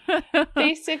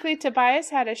 Basically,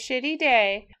 Tobias had a shitty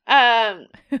day.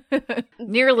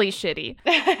 Nearly shitty.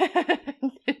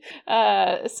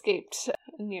 Escaped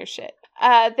near shit.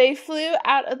 They flew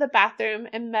out of the bathroom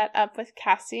and met up with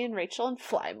Cassie and Rachel in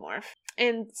Flymorph.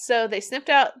 And so they snipped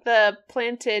out the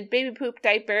planted baby poop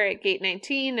diaper at gate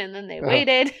 19, and then they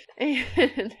waited.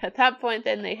 And at that point,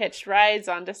 then they hitched rides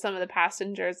onto some of the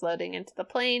passengers loading into the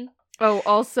plane. Oh,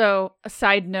 also, a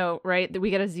side note, right? That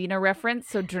we get a Xena reference,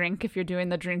 so drink if you're doing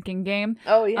the drinking game.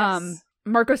 Oh, yes.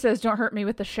 Marco says, don't hurt me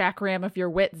with the Shakram of your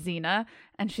wit, Xena.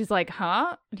 And she's like,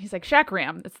 huh? And he's like,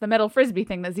 Shakram. It's the metal frisbee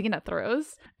thing that Xena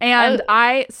throws. And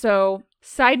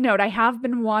side note, I have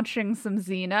been watching some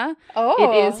Xena. Oh.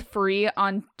 It is free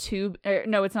on Tube.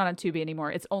 No, it's not on Tubi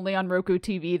anymore. It's only on Roku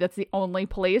TV. That's the only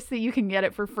place that you can get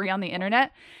it for free on the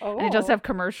internet. Oh. And it does have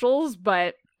commercials,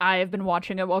 but I have been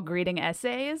watching it while grading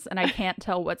essays, and I can't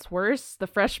tell what's worse, the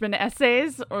freshman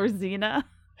essays or Xena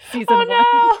season 1.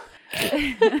 No.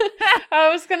 I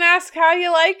was gonna ask how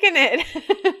you liking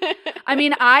it. I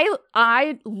mean,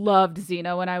 I loved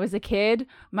Xena when I was a kid.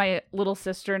 My little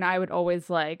sister and I would always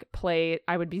like play.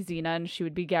 I would be Xena and she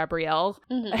would be Gabrielle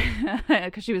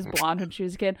because she was blonde when she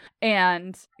was a kid.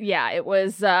 And yeah, it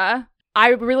was.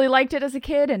 I really liked it as a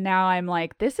kid, and now I'm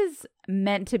like, this is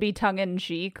meant to be tongue in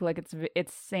cheek. Like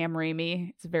it's Sam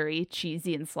Raimi. It's very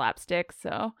cheesy and slapstick.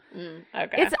 So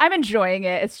okay, I'm enjoying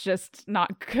it. It's just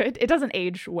not good. It doesn't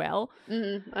age well.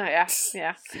 Mm-hmm. Oh yeah.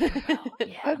 Yeah.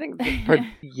 I think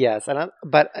yes,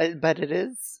 but it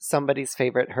is somebody's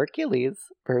favorite Hercules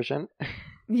version.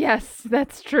 Yes,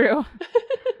 that's true.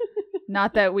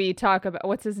 Not that we talk about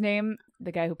what's his name,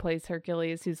 the guy who plays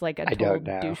Hercules, who's like a total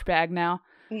douchebag now.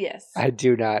 Yes. I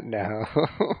do not know.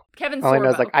 Kevin Sorbo. All I know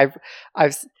is like I've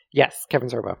yes, Kevin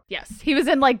Sorbo. Yes, he was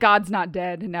in like God's Not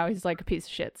Dead, and now he's like a piece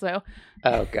of shit. So.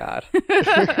 Oh God.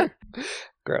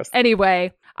 Gross.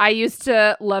 Anyway, I used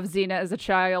to love Xena as a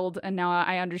child, and now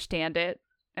I understand it,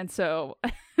 and so.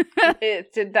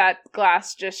 Did that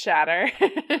glass just shatter?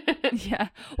 Yeah.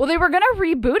 Well, they were gonna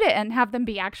reboot it and have them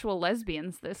be actual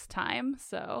lesbians this time,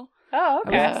 so. Oh,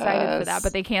 okay. I was excited for that,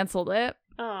 but they canceled it.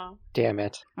 Oh. Damn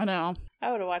it. I know.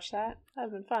 I would have watched that. That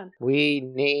would have been fun. We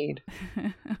need.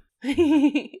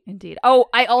 Indeed. Oh,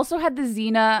 I also had the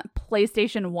Xena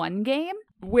PlayStation 1 game,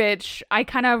 which I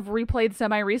kind of replayed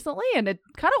semi-recently, and it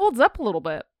kind of holds up a little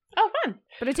bit. Oh, fun.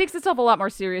 But it takes itself a lot more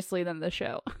seriously than the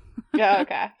show. Yeah,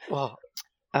 okay. Well,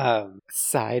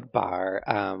 sidebar,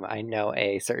 I know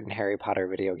a certain Harry Potter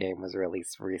video game was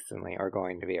released recently, or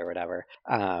going to be, or whatever.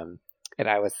 And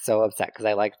I was so upset because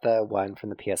I liked the one from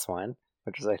the PS1.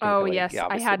 Which was, I think, oh like, yes,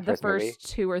 I had the first movie.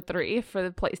 2 or 3 for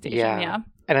the PlayStation. Yeah,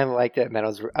 and I liked it. And then I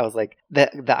was like,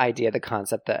 the idea, the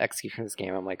concept, the execution of this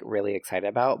game, I'm like really excited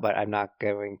about, but I'm not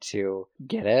going to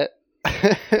get it.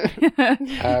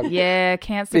 Yeah,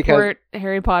 can't support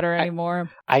Harry Potter anymore.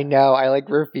 I know. I like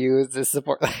refuse to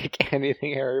support like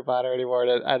anything Harry Potter anymore,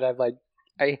 and I'm like,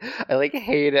 I like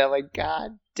hate it. I'm like,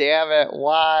 God damn it,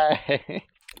 why?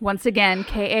 Once again,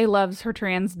 Ka loves her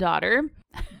trans daughter.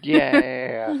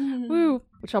 Yeah. Woo.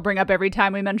 Which I'll bring up every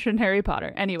time we mention Harry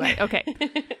Potter. Anyway, okay.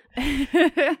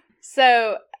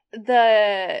 So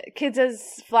the kids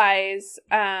as flies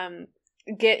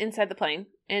get inside the plane,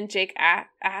 and Jake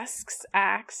asks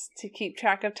Axe to keep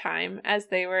track of time as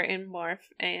they were in morph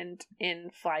and in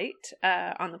flight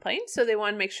on the plane. So they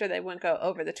wanted to make sure they wouldn't go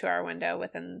over the 2-hour window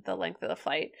within the length of the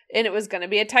flight, and it was going to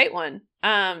be a tight one.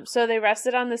 So they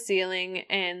rested on the ceiling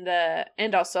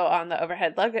and also on the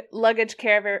overhead luggage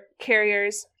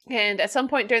carriers. And at some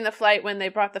point during the flight, when they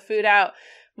brought the food out,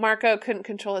 Marco couldn't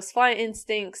control his flight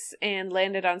instincts and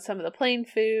landed on some of the plane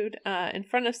food in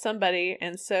front of somebody.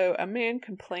 And so a man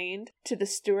complained to the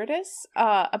stewardess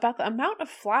about the amount of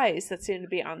flies that seemed to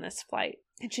be on this flight.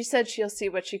 And she said she'll see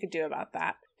what she could do about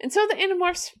that. And so the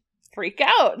Animorphs freak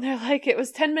out. They're like, it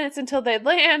was 10 minutes until they'd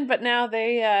land, but now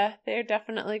they're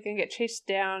definitely going to get chased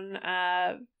down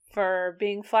for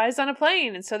being flies on a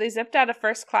plane. And so they zipped out of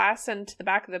first class into the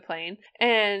back of the plane,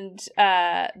 and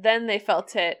then they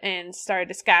felt it and started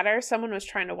to scatter. Someone was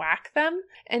trying to whack them,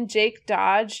 and Jake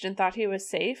dodged and thought he was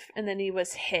safe, and then he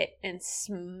was hit and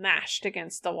smashed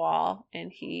against the wall,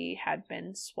 and he had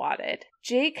been swatted.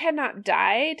 Jake had not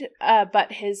died,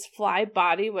 but his fly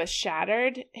body was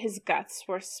shattered. His guts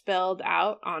were spilled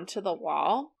out onto the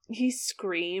wall. He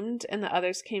screamed, and the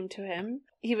others came to him.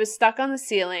 He was stuck on the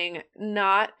ceiling,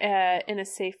 not in a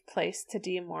safe place to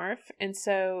demorph, and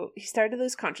so he started to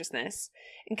lose consciousness,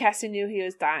 and Cassie knew he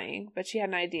was dying, but she had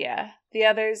an idea. The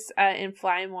others in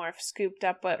Fly Morph scooped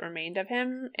up what remained of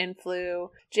him and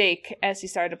flew Jake, as he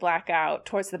started to black out,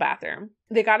 towards the bathroom.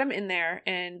 They got him in there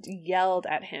and yelled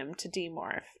at him to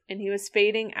demorph, and he was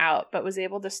fading out, but was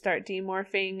able to start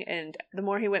demorphing, and the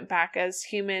more he went back as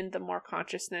human, the more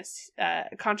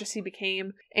conscious he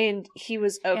became, and he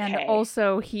was okay. And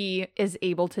also, he is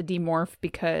able to demorph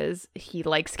because he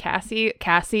likes Cassie.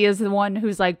 Cassie is the one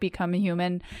who's like become a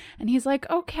human, and he's like,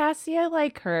 oh, Cassie, I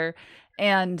like her.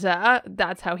 And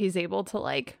that's how he's able to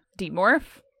like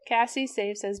demorph. Cassie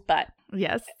saves his butt.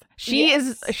 Yes.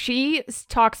 She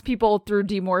talks people through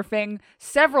demorphing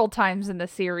several times in the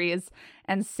series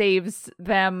and saves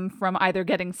them from either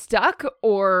getting stuck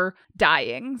or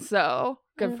dying. So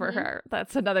good for her.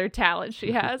 That's another talent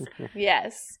she has.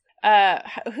 Yes.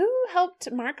 Who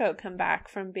helped Marco come back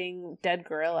from being dead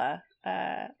gorilla?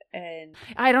 And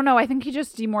I don't know. I think he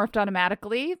just demorphed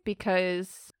automatically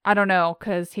because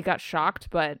he got shocked,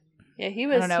 but yeah, he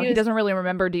doesn't really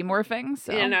remember demorphing.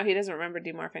 So no, he doesn't remember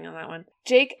demorphing on that one.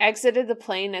 Jake exited the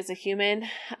plane as a human,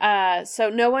 so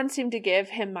no one seemed to give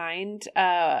him mind,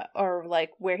 or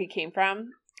like where he came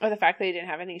from, or the fact that he didn't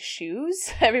have any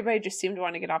shoes. Everybody just seemed to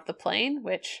want to get off the plane,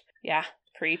 which, yeah,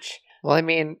 preach. Well, I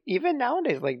mean, even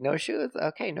nowadays, like, no shoes,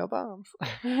 okay, no bombs.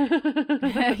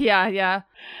 Yeah.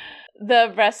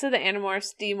 The rest of the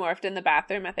Animorphs demorphed in the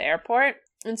bathroom at the airport.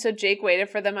 And so Jake waited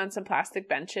for them on some plastic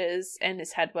benches, and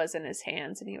his head was in his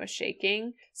hands and he was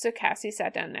shaking. So Cassie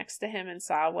sat down next to him and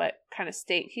saw what kind of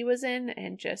state he was in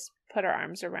and just put her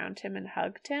arms around him and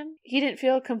hugged him. He didn't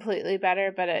feel completely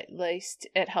better, but at least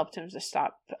it helped him to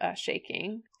stop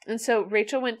shaking. And so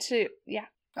Rachel went to,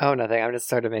 Oh, nothing. I'm just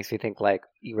sort of makes me think like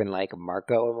even like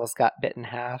Marco almost got bit in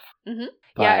half. Mm-hmm.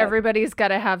 Yeah, everybody's got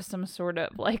to have some sort of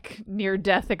like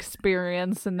near-death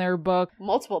experience in their book.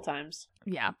 Multiple times.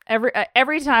 Yeah,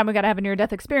 every time we got to have a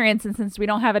near-death experience, and since we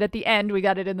don't have it at the end, we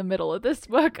got it in the middle of this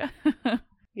book.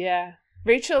 Yeah.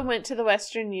 Rachel went to the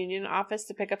Western Union office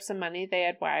to pick up some money they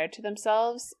had wired to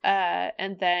themselves,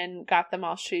 and then got them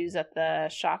all shoes at the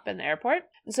shop in the airport.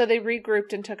 And so they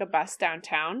regrouped and took a bus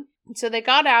downtown. And so they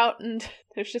got out, and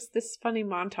there's just this funny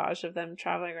montage of them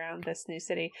traveling around this new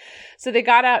city. So they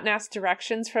got out and asked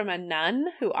directions from a nun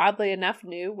who, oddly enough,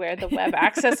 knew where the Web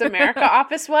Access America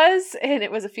office was, and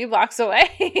it was a few blocks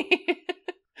away.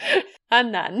 A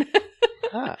nun.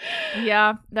 Huh.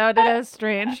 Yeah, that is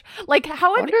strange. Like,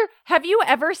 have you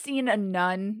ever seen a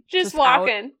nun just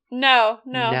walking? No.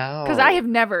 Because I have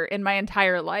never in my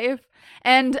entire life.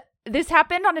 And this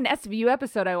happened on an SVU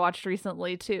episode I watched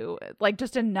recently, too. Like,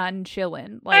 just a nun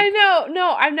chilling. Like, I know.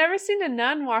 No, I've never seen a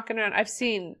nun walking around. I've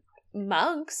seen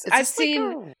monks. I've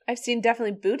seen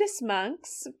definitely Buddhist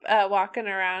monks walking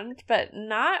around, but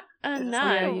not a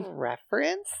nun. Like a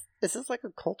reference? Is this like a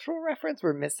cultural reference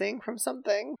we're missing from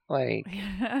something? Like,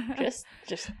 just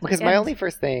because my only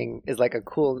first thing is like a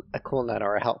cool nun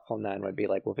or a helpful nun would be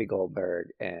like Whoopi Goldberg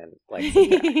and like.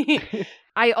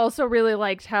 I also really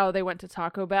liked how they went to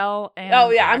Taco Bell. And I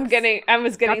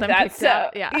was getting that. So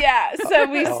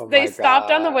So they stopped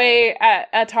on the way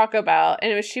at Taco Bell,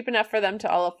 and it was cheap enough for them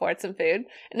to all afford some food.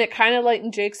 And it kind of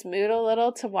lightened Jake's mood a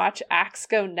little to watch Axe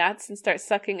go nuts and start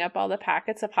sucking up all the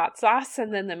packets of hot sauce.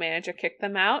 And then the manager kicked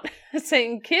them out,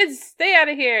 saying, "Kids, stay out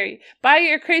of here. Buy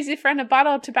your crazy friend a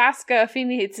bottle of Tabasco if he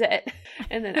needs it."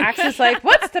 And then Axe is like,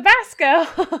 "What's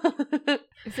Tabasco?"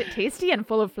 Is it tasty and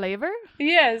full of flavor?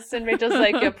 Yes, and Rachel's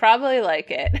like, "You'll probably like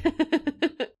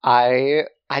it." I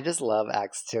just love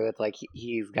Axe too. It's like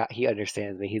he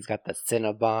understands me. He's got the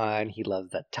Cinnabon. He loves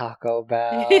the Taco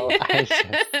Bell.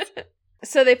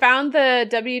 So they found the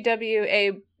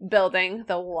WWA building,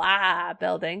 the WA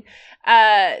building,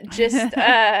 just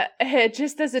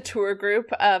as a tour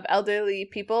group of elderly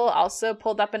people also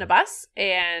pulled up in a bus,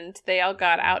 and they all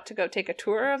got out to go take a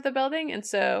tour of the building. And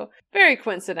so, very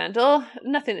coincidental,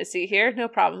 nothing to see here, no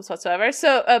problems whatsoever.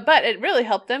 So, but it really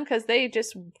helped them because they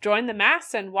just joined the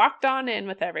mass and walked on in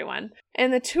with everyone.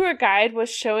 And the tour guide was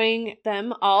showing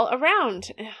them all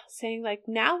around, saying like,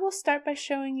 "Now we'll start by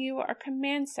showing you our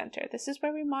command center. This is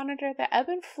where we monitor the ebb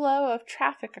and flow of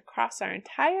traffic across our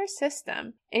entire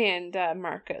system." And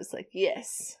Marco's like,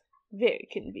 "Yes, very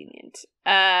convenient."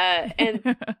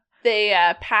 And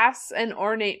they pass an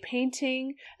ornate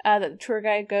painting that the tour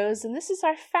guide goes, "And this is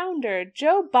our founder,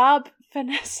 Joe Bob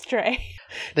Fenestre."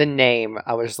 The name,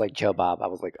 I was just like, Joe Bob. I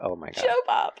was like, oh my god. Joe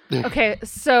Bob. Okay,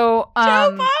 so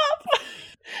Joe Bob.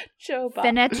 Joe Bob.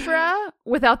 Fenestra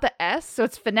without the S, so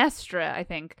it's Fenestra, I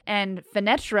think. And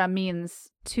Fenestra means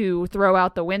to throw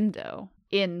out the window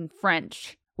in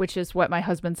French, which is what my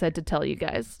husband said to tell you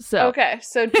guys. So okay,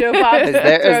 so Joe Bob is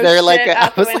there like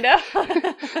out the window?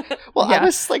 Well, yeah. I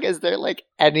was like, is there like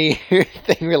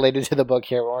anything related to the book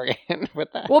here, Morgan,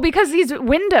 with that? Well, because he's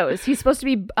Windows. He's supposed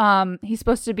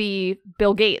to be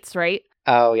Bill Gates, right?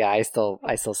 Oh yeah, I still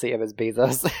see him as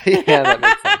Bezos. Yeah, that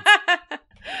makes sense.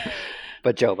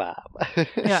 But Joe Bob.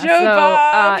 Yeah, Joe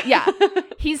Bob. Yeah,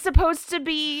 he's supposed to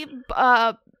be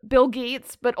Bill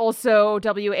Gates, but also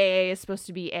WAA is supposed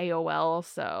to be AOL.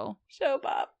 So Joe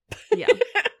Bob. Yeah,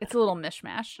 it's a little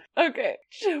mishmash. Okay,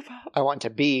 Joe Bob. I want to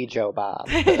be Joe Bob.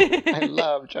 I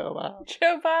love Joe Bob.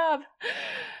 Joe Bob.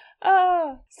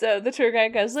 Oh. So the tour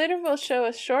guide goes, "Later we'll show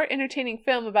a short, entertaining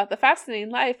film about the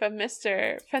fascinating life of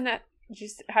Mr.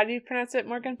 How do you pronounce it,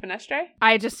 Morgan? Fenestre?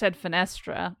 I just said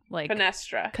Fenestra. Like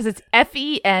Fenestra. Because it's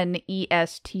Fenestre.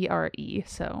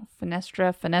 So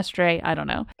Fenestre, I don't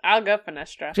know. I'll go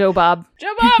Fenestra. Joe Bob.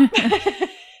 Joe Bob!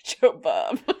 Joe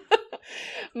Bob.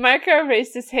 Marco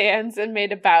raised his hands and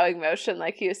made a bowing motion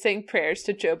like he was saying prayers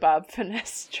to Joe Bob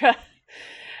Fenestra.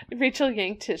 Rachel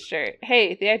yanked his shirt.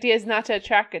 "Hey, the idea is not to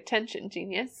attract attention,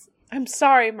 genius." "I'm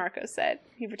sorry," Marco said.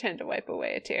 He pretended to wipe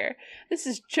away a tear. "This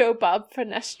is Joe Bob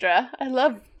Fenestra. I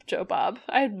love Joe Bob.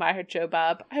 I admire Joe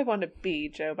Bob. I want to be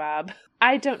Joe Bob."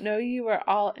 "I don't know you were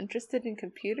all interested in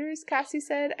computers," Cassie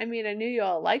said. "I mean, I knew you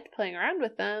all liked playing around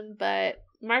with them, but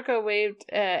Marco waved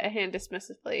a hand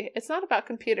dismissively. It's not about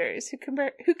computers.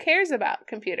 Who cares about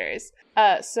computers?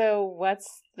 So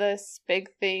what's this big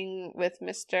thing with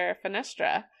Mr.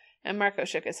 Fenestra? And Marco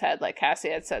shook his head like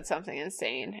Cassie had said something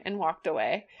insane and walked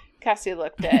away. Cassie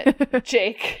looked at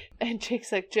Jake, and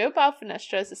Jake's like, Joe Bob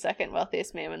Fenestra is the second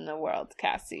wealthiest man in the world,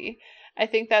 Cassie. I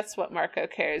think that's what Marco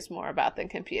cares more about than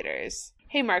computers.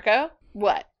 Hey, Marco,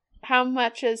 what? How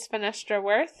much is Fenestra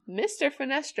worth? Mr.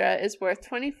 Fenestra is worth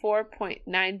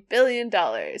 $24.9 billion,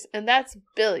 and that's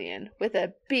billion with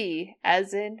a B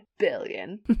as in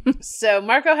billion. So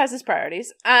Marco has his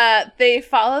priorities. They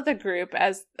follow the group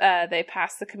as they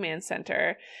pass the command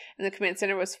center, and the command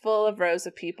center was full of rows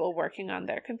of people working on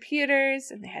their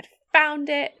computers, and they had found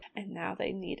it, and now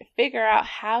they need to figure out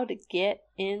how to get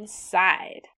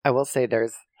inside. I will say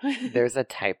there's a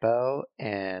typo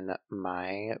in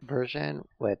my version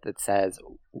with it says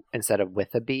instead of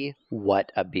with a B,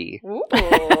 what a B. Ooh.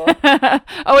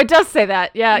 Oh, it does say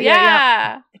that.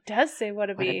 Yeah. It does say what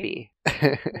a What a bee. B.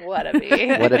 What a bee.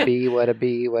 What a B, what a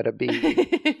B, what a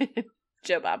B.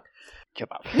 Joe Bob. Joe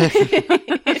Bob.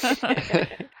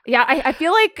 Yeah, I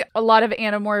feel like a lot of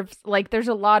Animorphs, like there's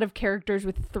a lot of characters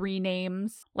with 3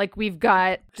 names. Like we've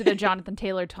got the Jonathan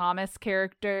Taylor Thomas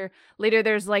character. Later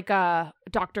there's like a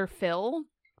Dr. Phil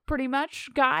pretty much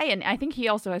guy, and I think he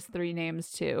also has 3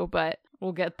 names too, but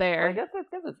we'll get there. I guess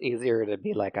it's easier to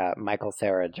be like a Michael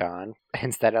Sarah John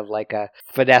instead of like a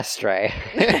Fenestre.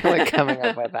 Like coming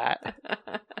up with that.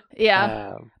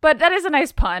 Yeah. But that is a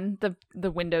nice pun,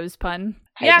 the Windows pun.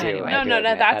 Yeah, I do no,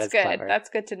 admit that's is good. clever. That's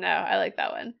good to know. I like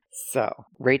that one. So,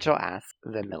 Rachel asks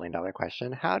the $1 million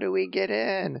question, how do we get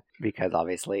in? Because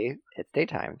obviously, it's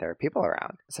daytime. There are people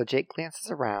around. So Jake glances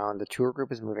around. The tour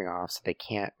group is moving off, so they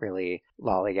can't really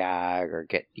lollygag or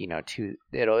get,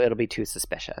 it'll be too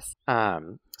suspicious.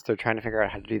 So they're trying to figure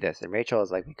out how to do this. And Rachel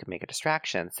is like, we could make a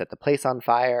distraction, set the place on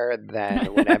fire,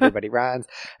 then when everybody runs.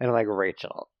 And I'm like,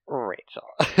 Rachel.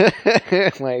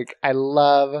 Like, I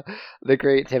love the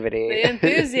creativity. The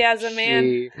enthusiasm,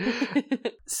 man.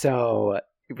 So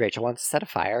Rachel wants to set a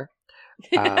fire.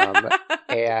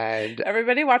 And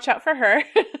everybody watch out for her.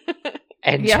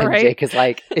 And Yeah, right? Jake is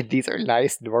like, these are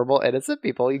nice, normal, innocent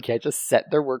people. You can't just set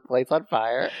their workplace on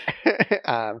fire.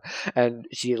 And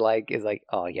she is like,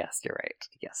 oh, yes, you're right.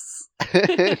 Yes.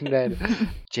 And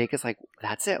then Jake is like,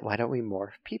 that's it. Why don't we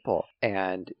morph people?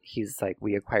 And he's like,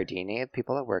 we acquire DNA of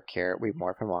people that work here. We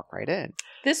morph and walk right in.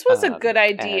 This was a good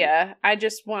idea. I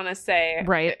just want to say.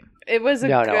 Right. It was a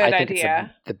good I think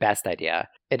idea. It's the best idea.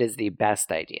 It is the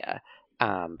best idea.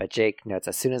 But Jake notes,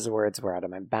 as soon as the words were out of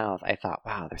my mouth, I thought,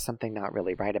 wow, there's something not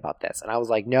really right about this. And I was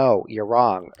like, no, you're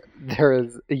wrong.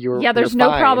 There's no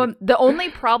problem. The only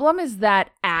problem is that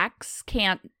Axe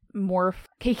can't morph.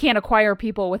 He can't acquire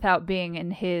people without being in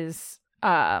his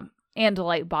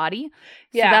Andalite body.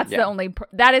 So that's the only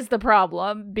that is the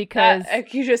problem, because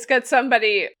you just get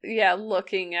somebody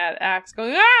looking at Axe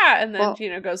going and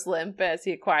then goes limp as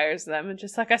he acquires them, and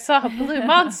just like, I saw a blue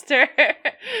monster.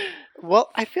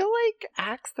 Well, I feel like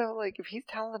Axe, though, like, if he's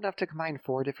talented enough to combine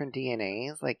 4 different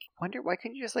DNAs, like, wonder why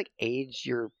couldn't you just, like, age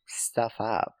your stuff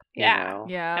up? You know?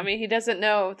 Yeah. I mean, he doesn't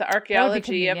know the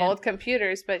archaeology of old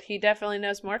computers, but he definitely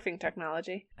knows morphing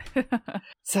technology.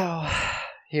 So,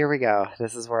 here we go.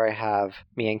 This is where I have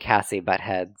me and Cassie butt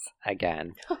heads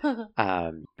again.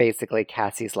 Basically,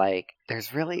 Cassie's like,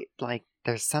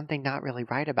 there's something not really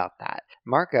right about that.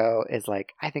 Marco is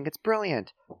like, I think it's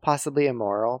brilliant. Possibly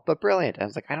immoral, but brilliant. I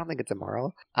was like, I don't think it's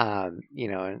immoral. And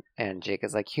Jake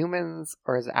is like, humans,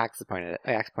 or as Axe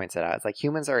points it out, it's like,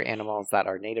 humans are animals that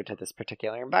are native to this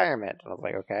particular environment. And I was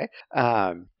like, okay.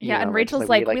 And Rachel's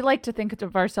like, we like to think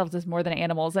of ourselves as more than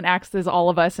animals, and Axe is all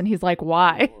of us, and he's like,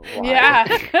 why? Yeah.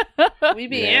 We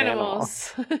be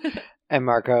animals. And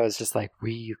Marco is just like,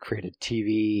 we created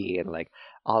TV and like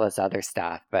all this other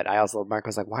stuff. But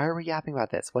Marco's like, why are we yapping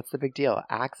about this? What's the big deal?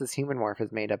 Axe's human morph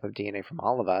is made up of DNA from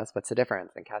all of us. What's the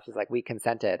difference? And Cassie's like, we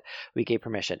consented. We gave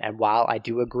permission. And while I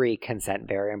do agree, consent,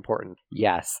 very important.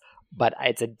 Yes. But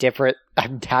it's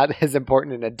that is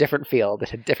important in a different field,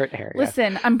 in a different area.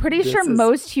 Listen, I'm pretty sure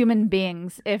most human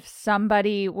beings, if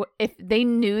they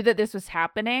knew that this was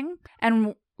happening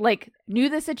and like knew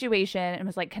the situation and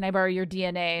was like, can I borrow your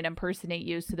DNA and impersonate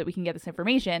you so that we can get this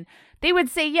information, they would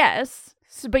say yes.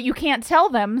 But you can't tell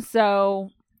them,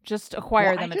 so just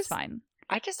acquire them. It's fine.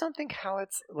 I just don't think how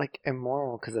it's like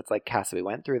immoral, because it's like, Cassie, we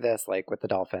went through this like with the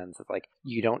dolphins. It's like,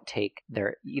 you don't take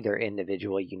their either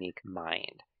individual unique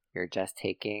mind. You're just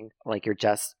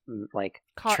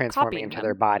transforming into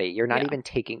their body. You're not even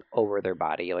taking over their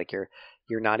body. Like you're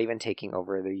not even taking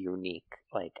over their unique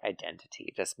like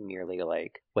identity, just merely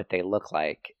like what they look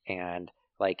like. And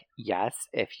like, yes,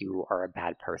 if you are a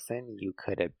bad person, you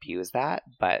could abuse that,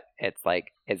 but it's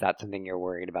like, is that something you're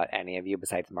worried about any of you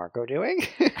besides Marco doing?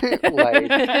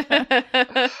 Like,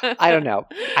 I don't know.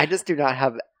 I just do not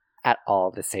have at all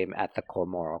the same ethical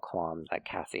moral qualms that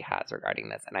Cassie has regarding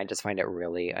this, and I just find it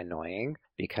really annoying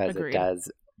because Agreed. it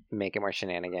does make it more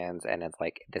shenanigans, and it's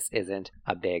like, this isn't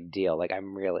a big deal. Like,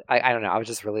 I'm really, I don't know, I was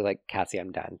just really like, Cassie,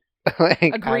 I'm done. Like,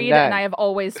 Agreed, and I have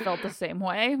always felt the same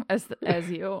way as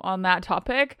you on that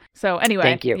topic. So anyway,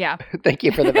 Thank you. Yeah. Thank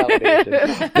you for the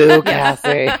validation. Boo,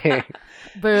 Cassie.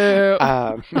 Boo.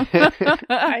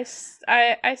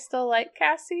 I still like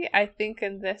Cassie. I think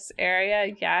in this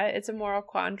area, yeah, it's a moral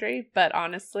quandary, but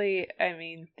honestly, I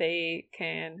mean, they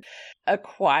can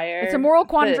acquire. It's a moral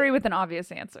quandary with an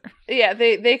obvious answer. Yeah,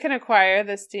 they can acquire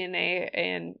this DNA,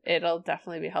 and it'll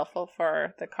definitely be helpful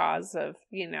for the cause of,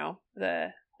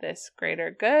 this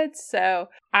greater good. So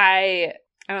I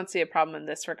don't see a problem in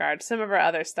this regard. Some of her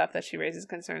other stuff that she raises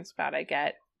concerns about, I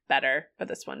get better, but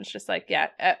this one's just like, yeah,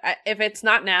 if it's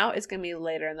not now, it's going to be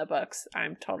later in the books.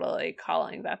 I'm totally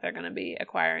calling that they're going to be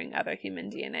acquiring other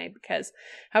human DNA, because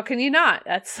how can you not?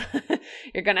 That's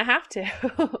you're going to have to.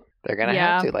 They're going to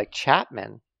have to, like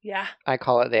Chapman. Yeah. I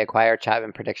call it, they acquire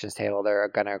Chapman predictions table. They're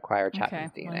going to acquire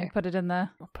Chapman's Okay, DNA. let me put it in the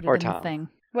Tom. thing.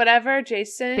 Whatever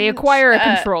Jason... They acquire a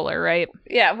controller, right?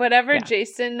 Yeah, whatever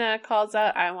Jason calls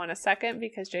out, I want a second,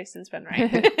 because Jason's been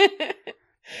right.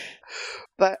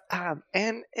 But,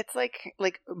 and it's like,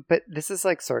 but this is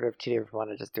like sort of, to if you want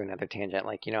to just do another tangent,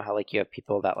 like, you know how like you have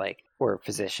people that like, where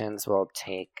physicians will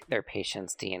take their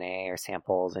patient's DNA or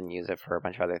samples and use it for a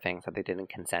bunch of other things that they didn't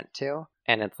consent to.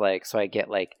 And it's like, so I get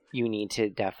like, you need to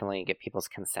definitely get people's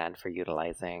consent for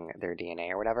utilizing their DNA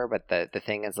or whatever. But the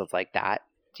thing is, it's like that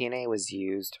DNA was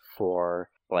used for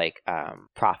like,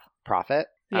 profit.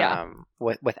 Yeah.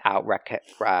 Without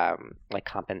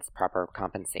proper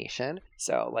compensation.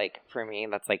 So like for me,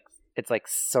 that's like, it's like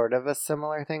sort of a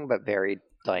similar thing, but very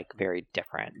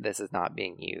different. This is not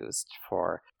being used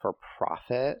for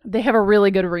profit. They have a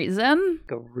really good reason.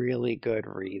 A really good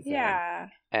reason. Yeah.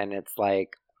 And it's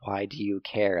like, why do you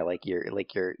care? Like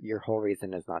your whole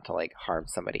reason is not to like harm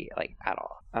somebody like at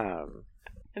all.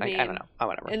 I mean, I don't know. Oh,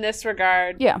 whatever. In this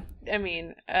regard, yeah. I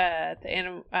mean, the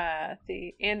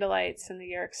Andalites and the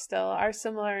Yeerks still are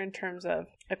similar in terms of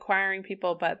acquiring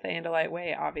people, but the Andalite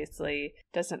way obviously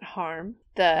doesn't harm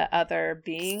the other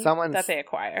being that they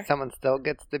acquire. Someone still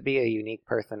gets to be a unique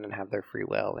person and have their free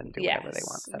will and do whatever they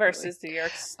want. Separately. Versus the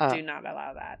Yeerks do not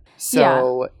allow that.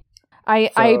 So... Yeah.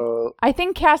 I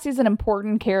think Cassie's an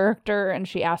important character, and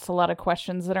she asks a lot of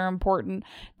questions that are important.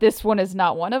 This one is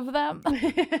not one of them,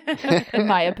 in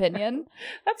my opinion.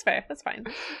 That's fair. That's fine.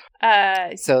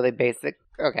 So they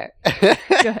okay.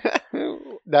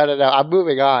 No. I'm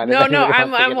moving on. No.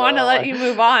 I want to let you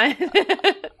move on.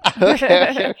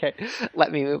 Okay.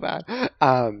 Let me move on.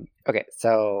 Okay.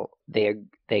 So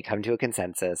they come to a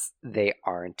consensus. They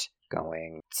aren't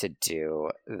going to do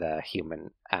the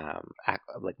human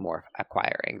more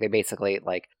acquiring. They basically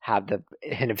like have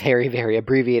in a very, very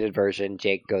abbreviated version,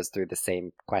 Jake goes through the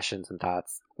same questions and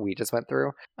thoughts we just went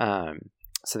through.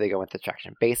 So they go with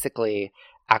destruction. Basically,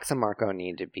 Ax and Marco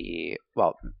need to be,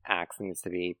 well, Ax needs to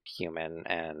be human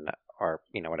or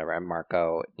whatever, and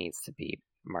Marco needs to be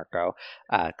Marco,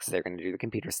 because they're going to do the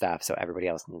computer stuff, so everybody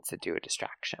else needs to do a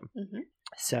distraction. Mm-hmm.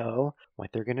 So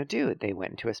what they're going to do, they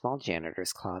went into a small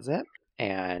janitor's closet,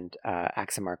 and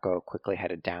Ax and Marco quickly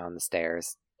headed down the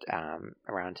stairs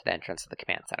around to the entrance of the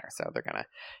command center. So they're going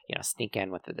to, sneak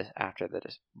in with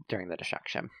during the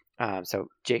distraction. So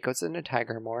Jake goes into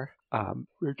Tiger Morph.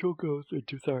 Rachel goes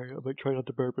into, sorry, I'm like trying not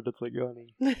to burp, but it's like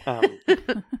yawning. Blah,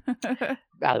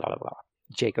 blah, blah.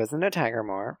 Jake goes into Tiger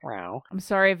Morph. Wow. I'm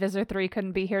sorry, Visor 3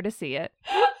 couldn't be here to see it.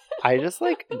 I just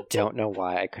don't know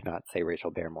why I could not say Rachel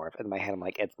Bear Morph. In my head, I'm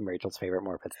like, it's Rachel's favorite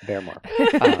morph. It's the Bear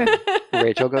Morph.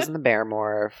 Rachel goes in the Bear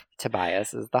Morph.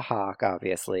 Tobias is the Hawk,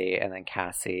 obviously, and then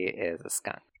Cassie is a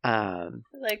skunk.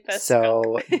 Like the skunk.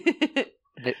 So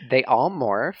they all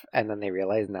morph, and then they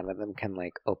realize none of them can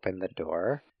open the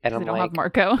door. And I'm they don't have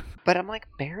Marco. But I'm like,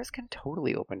 bears can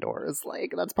totally open doors.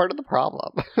 That's part of the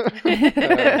problem.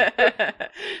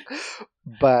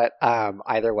 But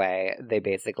either way, they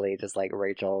basically just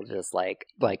Rachel just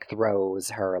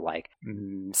throws her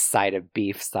side of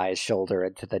beef size shoulder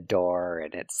into the door,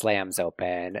 and it slams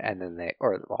open, and then it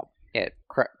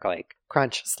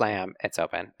crunch slam, it's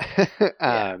open.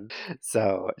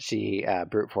 So she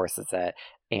brute forces it,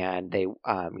 and they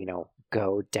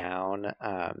go down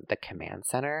the command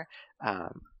center,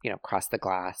 cross the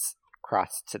glass,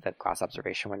 cross to the glass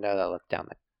observation window that look down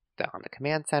on the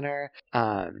command center.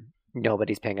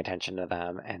 nobody's paying attention to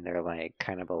them, and they're like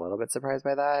kind of a little bit surprised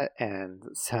by that. And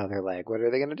so they're like, what are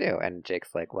they gonna do? And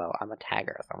Jake's like, well, I'm a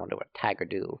tagger, so I'm gonna do what tagger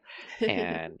do.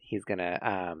 And he's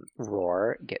gonna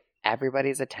roar, get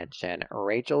everybody's attention.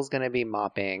 Rachel's gonna be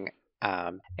mopping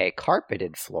a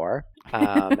carpeted floor,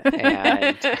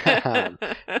 and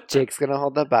Jake's gonna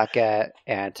hold the bucket,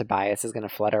 and Tobias is gonna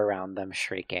flutter around them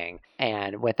shrieking.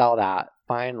 And with all that,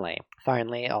 finally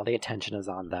all the attention is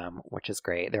on them, which is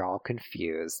great. They're all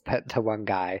confused, but the one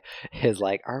guy is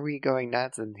like, are we going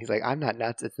nuts? And he's like, I'm not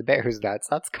nuts, it's the bear who's nuts.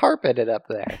 That's carpeted up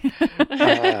there.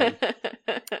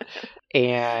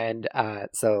 And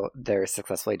so they're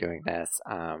successfully doing this.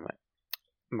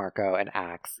 Marco and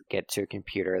Axe get to a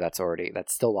computer that's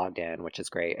still logged in, which is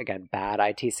great. Again, bad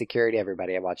IT security,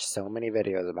 everybody. I watched so many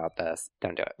videos about this.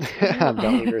 Don't do it. Don't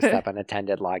leave your stuff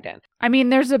unattended logged in. I mean,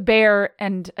 there's a bear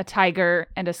and a tiger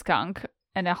and a skunk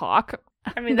and a hawk.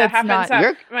 I mean, that happens not...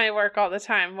 at my work all the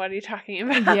time. What are you talking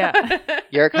about? Yeah.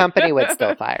 Your company would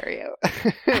still fire you.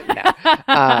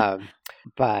 No.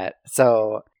 But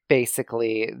so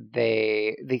basically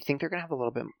they think they're gonna have a little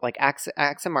bit like Axe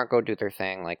and Marco do their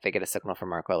thing, like they get a signal from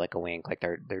Marco, like a wink, like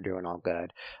they're doing all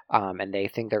good, and they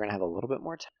think they're gonna have a little bit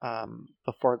more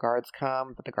before guards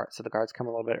come, but the guards come a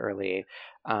little bit early.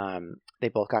 They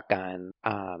both got guns.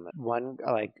 One,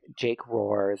 like, Jake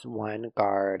roars, one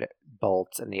guard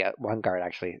bolts, and the one guard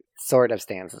actually sort of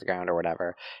stands his ground or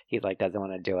whatever. He like doesn't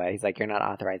want to do it. He's like, you're not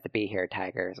authorized to be here,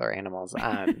 tigers or animals.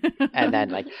 And then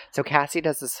like, so Cassie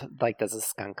does this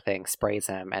skunk thing, sprays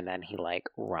him, and then he like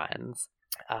runs.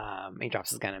 He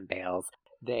drops his gun and bails.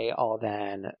 They all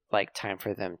then, like, time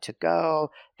for them to go.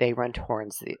 They run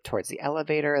towards the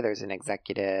elevator. There's an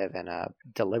executive and a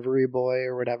delivery boy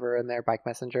or whatever in there, bike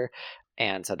messenger.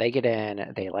 And so they get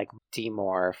in, they, like,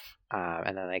 demorph,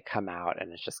 and then they come out,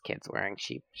 and it's just kids wearing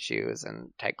cheap shoes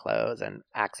and tight clothes, and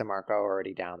Axe and Marco are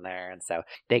already down there, and so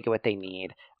they get what they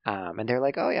need. And they're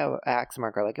like, oh yeah, Axe and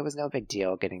Marco, like, it was no big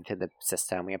deal getting to the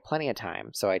system. We have plenty of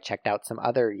time. So I checked out some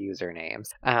other usernames.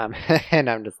 And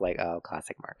I'm just like, oh,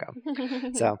 classic Marco.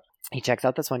 So he checks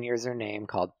out this one username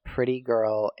called Pretty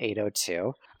Girl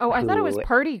 802. Oh, I thought it was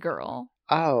Party Girl.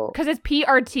 Oh. Because it's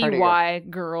PRTY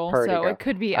girl, Party so girl. it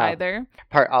could be either.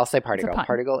 I'll say Party It's a Girl. pun.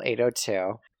 Party Girl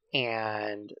 802.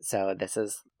 And so this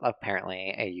is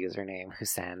apparently a username who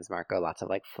sends Marco lots of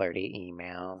like flirty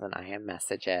emails and IM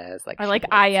messages. Like I like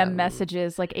IM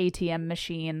messages, like ATM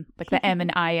machine. Like the M in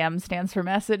IM stands for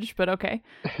message, but okay.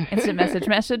 Instant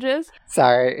messages.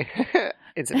 Sorry.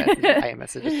 Instant messages, IM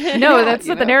messages. No, Yeah, that's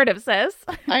what the narrative says.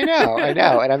 I know.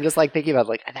 And I'm just like thinking about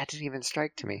like, that didn't even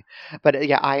strike to me. But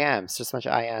yeah, IMs, just a bunch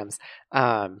of IMs.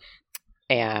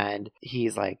 And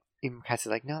he's like, even Cassie's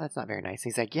like, no, that's not very nice.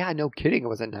 And he's like, yeah, no kidding, it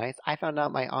wasn't nice. I found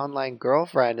out my online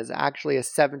girlfriend is actually a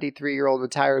 73-year-old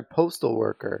retired postal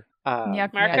worker. Yeah,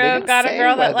 Marco got a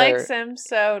girl that likes him,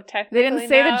 so technically they didn't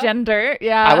say the gender.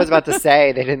 Yeah, I was about to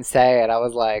say they didn't say it. I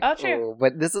was like, oh, true. Ooh.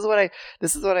 But this is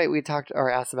what we talked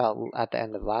or asked about at the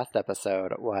end of the last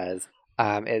episode was.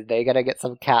 Is they gonna get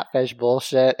some catfish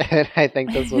bullshit? And I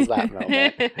think this was that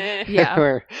moment. Yeah.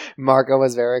 Where Marco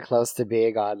was very close to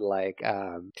being on like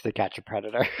To Catch a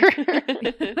Predator.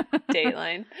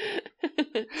 Dateline.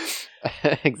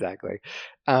 Exactly.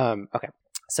 Okay.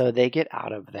 So they get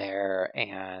out of there,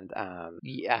 and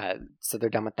so they're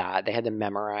done with that. They had to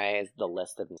memorize the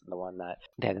list of the one that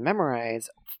they had to memorize.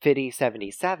 Fitty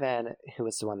 77, who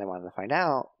was the one they wanted to find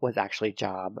out, was actually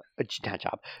Joe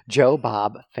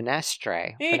Bob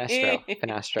Finestro.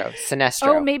 Sinestro.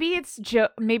 Oh, maybe it's Joe.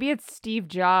 Maybe it's Steve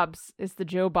Jobs is the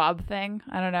Joe Bob thing.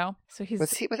 I don't know. So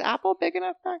was Apple big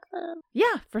enough back then?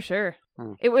 Yeah, for sure.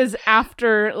 It was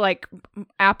after like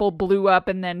Apple blew up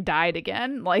and then died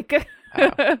again. Like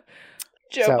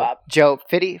Joe Bob.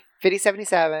 Fitty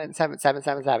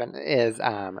 777 is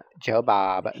Joe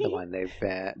Bob, the one they've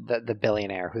been the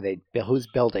billionaire whose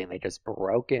building they just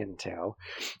broke into,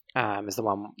 is the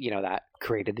one that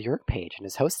created the York page and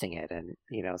is hosting it, and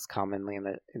is commonly in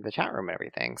the chat room and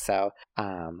everything. So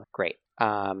great.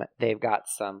 They've got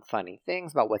some funny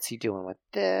things about what's he doing with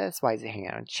this, why is he hanging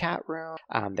out in chat room.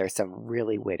 There's some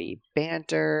really witty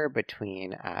banter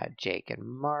between Jake and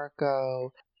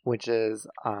Marco, which is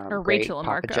or great. Rachel and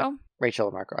Marco. Rachel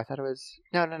and Marco. I thought it was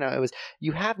no. It was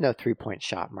you have no 3-point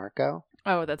shot, Marco.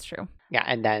 Oh, that's true. Yeah,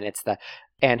 and then it's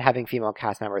and having female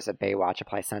cast members at Baywatch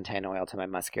apply suntan oil to my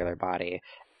muscular body.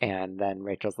 And then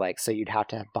Rachel's like, so you'd have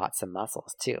to have bought some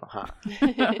muscles too, huh?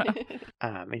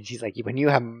 And she's like, when you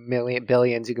have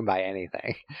billions, you can buy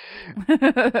anything.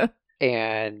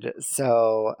 And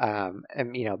so,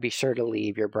 be sure to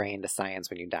leave your brain to science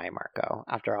when you die, Marco.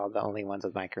 After all, the only ones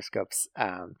with microscopes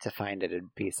to find it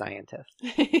would be scientists.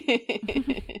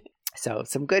 So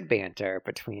some good banter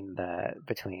between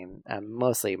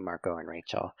mostly Marco and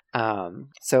Rachel.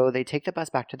 So they take the bus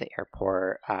back to the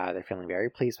airport. They're feeling very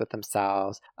pleased with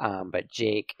themselves. But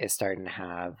Jake is starting to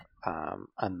have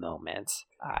a moment.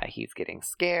 He's getting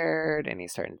scared and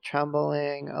he's starting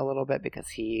trembling a little bit because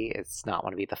he does not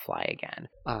want to be the fly again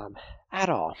at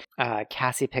all.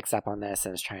 Cassie picks up on this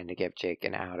and is trying to give Jake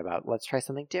an out about, let's try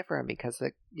something different because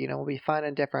it, will be fun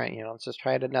and different. Let's just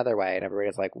try it another way. And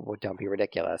everybody's like, well, don't be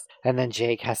ridiculous. And then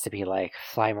Jake has to be like,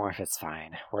 fly morph, it's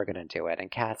fine. We're going to do it.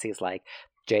 And Cassie's like,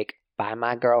 Jake, buy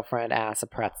my girlfriend ass a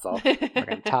pretzel. We're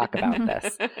going to talk about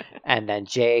this. And then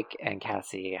Jake and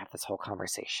Cassie have this whole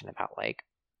conversation about like,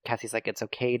 Cassie's like, it's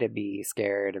okay to be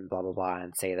scared and blah, blah, blah,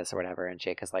 and say this or whatever. And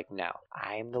Jake is like, no,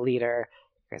 I'm the leader.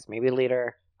 You guys may be the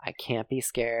leader. I can't be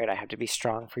scared. I have to be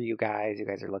strong for you guys. You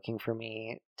guys are looking for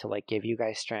me to like give you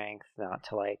guys strength, not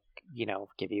to like,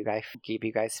 give you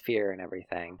guys fear and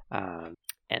everything.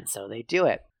 And so they do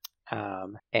it.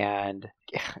 And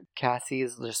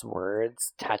Cassie's just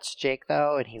words touched Jake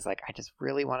though, and he's like, I just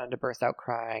really wanted to burst out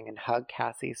crying and hug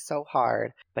Cassie so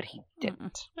hard, but he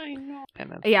didn't. I know.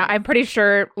 Yeah, I'm pretty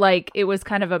sure like it was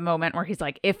kind of a moment where he's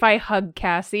like, if I hug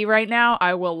Cassie right now,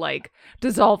 I will like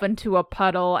dissolve into a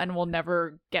puddle and will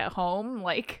never get home,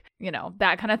 like,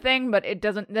 that kind of thing. But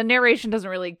the narration doesn't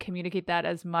really communicate that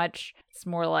as much. It's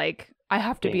more like I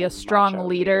have to be a strong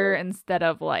leader instead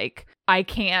of like I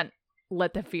can't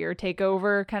let the fear take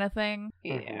over kind of thing.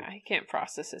 Yeah, he can't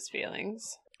process his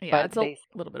feelings. Yeah, it's a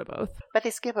little bit of both. But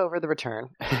they skip over the return.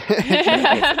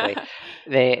 Basically.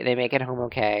 They make it home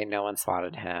okay. No one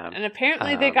spotted him. And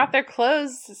apparently they got their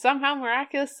clothes somehow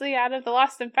miraculously out of the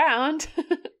lost and found.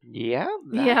 Yeah.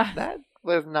 That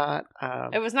was not...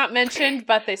 it was not mentioned,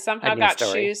 but they somehow got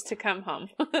shoes to come home.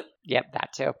 Yep, that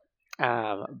too.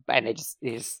 And they just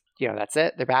that's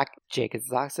it. They're back. Jake is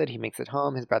exhausted. He makes it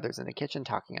home. His brother's in the kitchen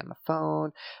talking on the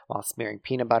phone while smearing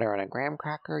peanut butter on a graham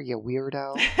cracker. You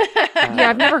weirdo. Yeah,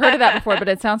 I've never heard of that before, but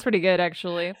it sounds pretty good,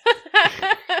 actually.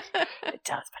 It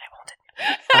does, but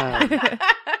I won't.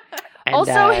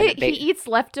 Also, he eats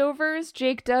leftovers,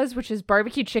 Jake does, which is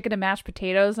barbecue chicken and mashed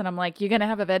potatoes. And I'm like, you going to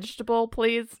have a vegetable,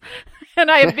 please? And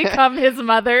I have become his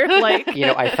mother. Like,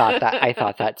 I thought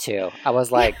that too. I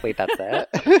was like, wait, that's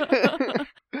it?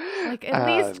 Like, at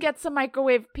least get some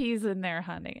microwave peas in there,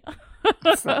 honey.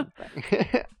 Something.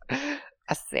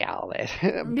 A salad.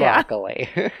 Broccoli.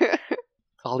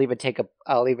 I'll even take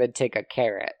a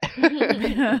carrot.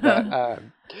 But,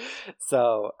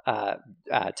 so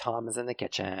Tom is in the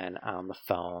kitchen on the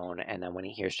phone, and then when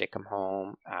he hears Jake come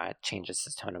home, changes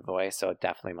his tone of voice. So it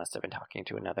definitely must have been talking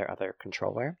to other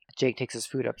controller. Jake takes his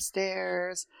food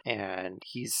upstairs, and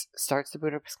he starts to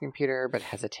boot up his computer, but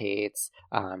hesitates.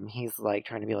 He's like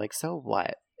trying to be like, so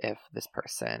what if this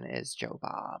person is Joe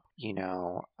Bob?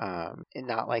 And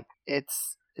not like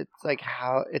it's like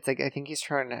how it's like I think he's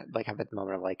trying to like have a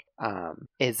moment of like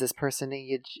is this person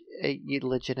a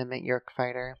legitimate York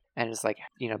fighter? And it's like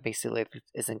basically it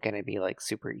isn't going to be like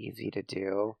super easy to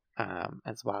do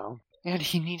as well. And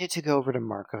he needed to go over to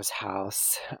Marco's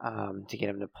house to get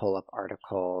him to pull up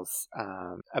articles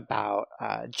about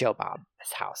Joe Bob's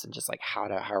house and just like how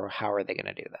are they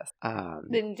going to do this?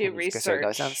 They need to do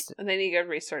research. They need good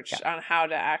research on how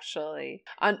to actually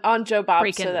on Joe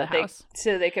Bob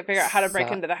so they can figure out how to break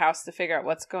into the house to figure out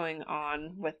what's going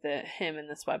on with him and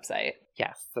this website.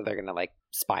 Yes, so they're going to like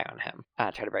spy on him,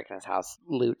 try to break in his house,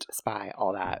 loot, spy,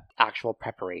 all that actual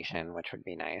preparation, which would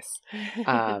be nice.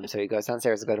 So he goes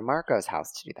downstairs to go to Marco's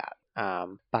house to do that.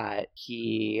 But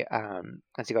he,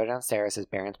 as he goes downstairs, his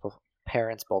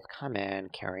parents both come in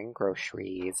carrying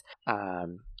groceries.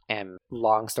 And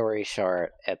long story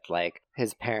short, it's like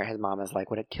his mom is like,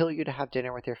 would it kill you to have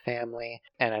dinner with your family?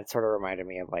 And it sort of reminded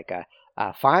me of like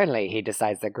finally he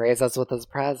decides to graze us with his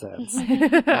presence.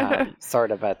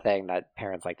 Sort of a thing that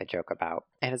parents like to joke about.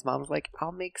 And his mom's like,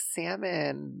 I'll make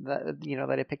salmon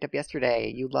that I picked up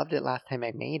yesterday. You loved it last time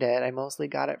I made it. I mostly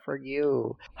got it for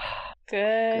you.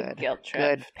 Good guilt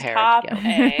trip. Good parent Top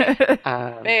guilt.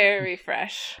 A. Very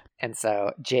fresh. And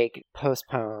so Jake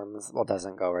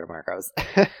doesn't go over to Marco's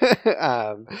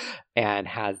and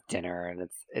has dinner, and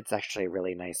it's actually a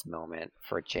really nice moment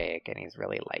for Jake, and he's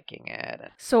really liking it.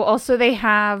 So also they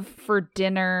have for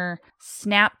dinner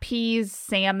snap peas,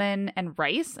 salmon, and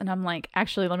rice, and I'm like,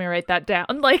 actually, let me write that down.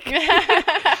 Like,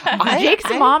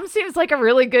 Jake's mom seems like a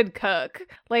really good cook.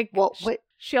 Like,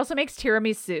 She also makes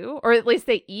tiramisu, or at least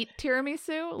they eat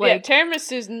tiramisu. Like yeah,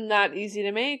 tiramisu's not easy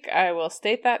to make. I will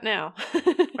state that now.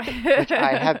 Which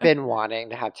I have been wanting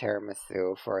to have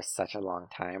tiramisu for such a long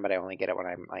time, but I only get it when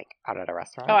I'm like out at a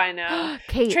restaurant. Oh, I know.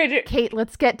 Kate,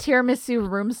 let's get tiramisu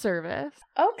room service.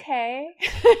 Okay.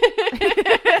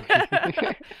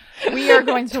 We are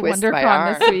going to Twist my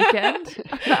WonderCon this arm.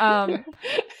 weekend.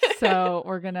 So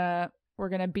we're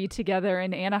gonna be together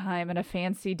in Anaheim in a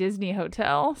fancy Disney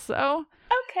hotel. So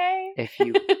Okay. If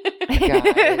you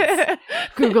guys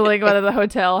Googling whether the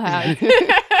hotel has.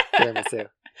 tiramisu.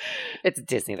 It's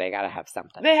Disney, they gotta have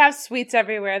something. They have sweets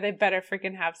everywhere. They better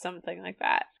freaking have something like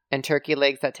that. And turkey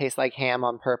legs that taste like ham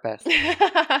on purpose.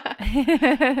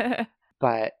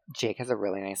 But Jake has a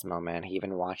really nice moment. He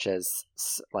even watches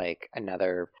like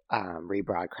another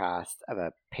rebroadcast of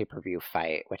a pay-per-view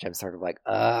fight, which I'm sort of like,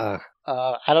 ugh.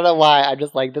 I don't know why. I'm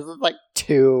just like, this is like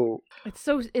too.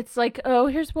 It's like, oh,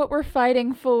 here's what we're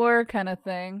fighting for, kind of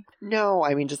thing. No,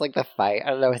 I mean just like the fight.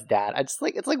 I don't know his dad. I just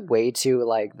like it's like way too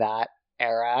like that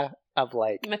era of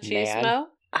like Machismo. man.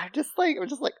 I'm just like,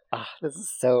 this is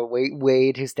so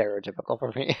way too stereotypical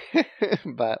for me.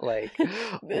 But like,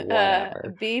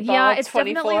 whatever. B-ball It's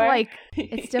 24.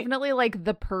 definitely like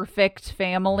the perfect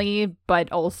family,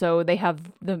 but also they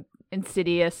have the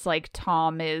insidious, like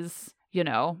Tom is,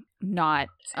 not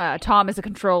Tom is a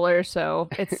controller, so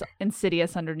it's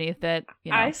insidious underneath it.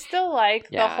 I still like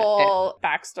the Yeah, whole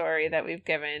backstory that we've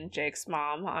given Jake's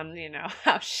mom on,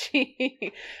 how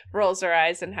she rolls her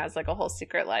eyes and has like a whole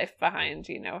secret life behind,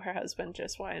 her husband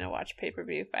just wanting to watch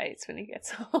pay-per-view fights when he gets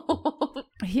home.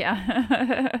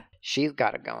 Yeah. She's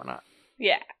got it going on.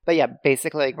 Yeah. But yeah,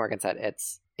 basically, like Morgan said,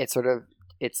 it's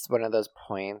one of those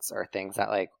points or things that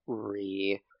like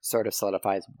sort of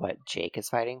solidifies what Jake is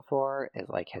fighting for is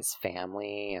like his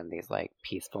family and these like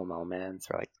peaceful moments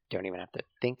where like don't even have to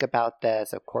think about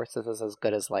this. Of course, this is as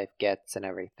good as life gets and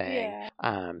everything.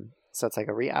 Yeah. So it's like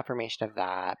a reaffirmation of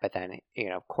that. But then,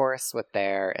 of course, with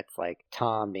it's like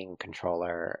Tom being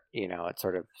controller, it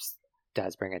sort of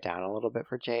does bring it down a little bit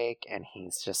for Jake, and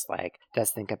he's just like does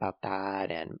think about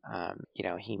that, and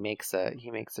he makes a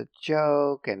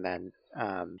joke, and then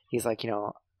he's like,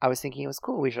 I was thinking it was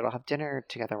cool. We should all have dinner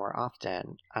together more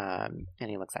often. And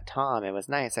he looks at Tom. It was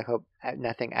nice. I hope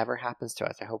nothing ever happens to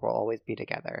us. I hope we'll always be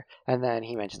together. And then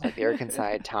he mentions like the Yeerk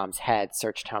inside Tom's head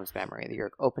searched Tom's memory. The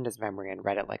Yeerk opened his memory and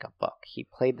read it like a book. He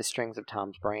played the strings of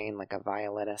Tom's brain like a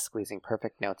violinist squeezing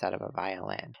perfect notes out of a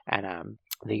violin. And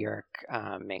the Yeerk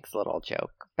makes a little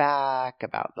joke back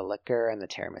about the liquor and the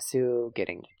tiramisu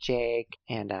getting to Jake.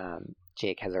 And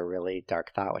Jake has a really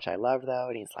dark thought, which I love, though,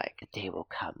 and he's like, the day will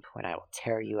come when I will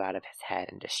tear you out of his head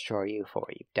and destroy you for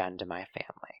what you've done to my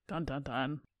family. Dun, dun,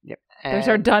 dun. Yep. There's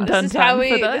our dun, dun, This is dun how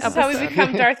for the this is how we episode.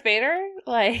 become Darth Vader?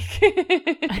 Like,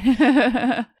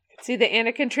 see the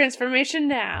Anakin transformation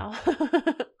now.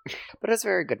 But it was a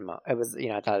very good it was,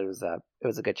 I thought it was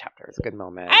a good chapter. It was a good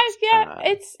moment.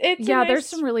 It's a Yeah, nice there's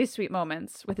some really sweet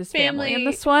moments with his family in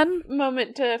family this one.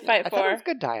 moment to fight I for. thought it was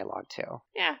good dialogue, too.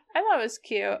 Yeah, I thought it was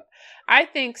cute. I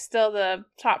think still the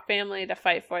top family to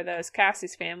fight for, though, is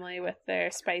Cassie's family with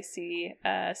their spicy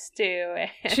stew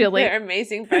and Chili. their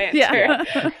amazing banter. Yeah.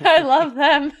 I love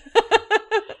them.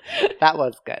 That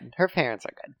was good. Her parents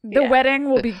are good. The Yeah. wedding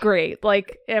will be great.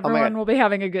 Like, God. everyone will be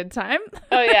having a good time.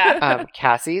 Oh, yeah.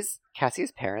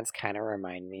 Cassie's parents kind of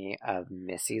remind me of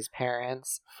Missy's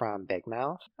parents from Big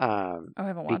Mouth. I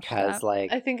haven't watched Because that.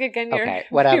 like I think, again, okay,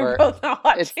 whatever. you're both not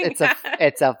watching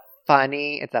it's a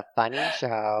funny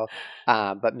show.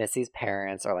 But Missy's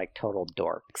parents are like total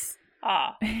dorks.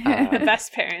 Aw, the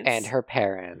best parents. And her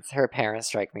parents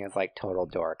strike me as like total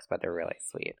dorks, but they're really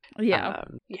sweet. Yeah.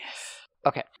 Yes.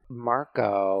 Okay,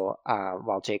 Marco,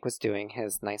 while Jake was doing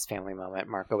his nice family moment,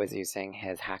 Marco was using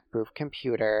his hack-proof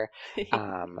computer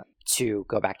to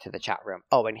go back to the chat room.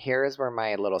 Oh, and here is where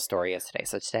my little story is today.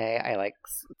 So today I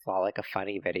saw like a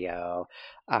funny video.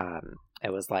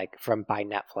 It was like by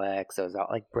Netflix. It was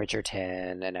about like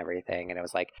Bridgerton and everything, and it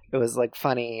was like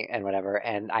funny and whatever.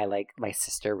 And my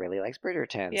sister really likes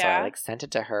Bridgerton, so I sent it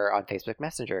to her on Facebook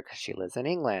Messenger because she lives in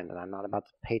England, and I'm not about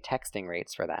to pay texting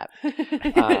rates for that.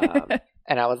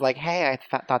 And I was like, hey, I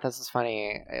thought this was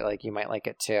funny. Like, you might like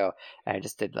it too. And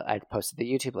I posted the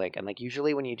YouTube link. And like,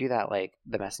 usually when you do that, like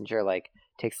the messenger, like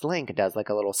takes the link and does like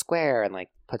a little square and like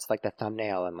puts like the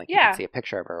thumbnail and like you can see a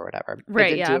picture of her or whatever.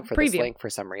 Right. It didn't do it for Preview. this link for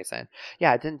some reason.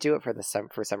 Yeah, it didn't do it for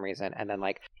some reason. And then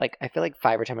like I feel like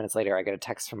 5 or 10 minutes later, I get a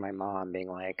text from my mom being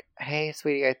like, hey,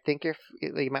 sweetie, I think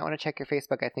you might want to check your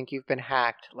Facebook. I think you've been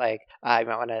hacked. Like, you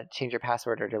might want to change your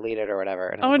password or delete it or whatever.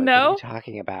 And I was like, no. what are you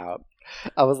talking about?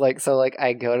 I was like, so like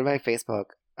I go to my Facebook,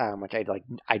 which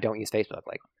I don't use Facebook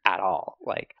like at all.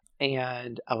 Like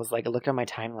And I was like, I looked at my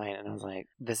timeline and I was like,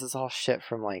 this is all shit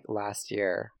from like last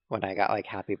year when I got like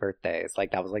happy birthdays.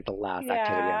 Like that was like the last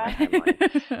activity on my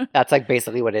timeline. That's like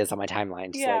basically what it is on my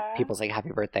timeline. Just like people saying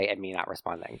happy birthday and me not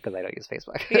responding because I don't use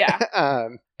Facebook. Yeah.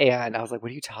 And I was like,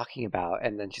 what are you talking about?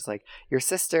 And then she's like, your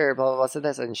sister, blah, blah, blah, said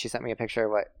this. And she sent me a picture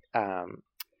of what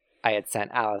I had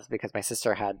sent Alice because my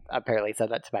sister had apparently said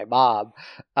that to my mom.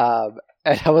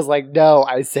 And I was like, no,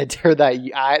 I sent her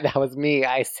that. That was me.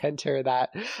 I sent her that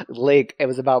link. It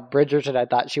was about Bridgerton. I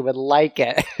thought she would like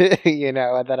it, you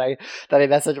know. And then I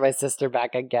messaged my sister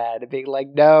back again, being like,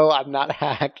 no, I'm not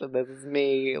hacked. This is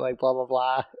me. Like blah blah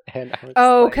blah. And I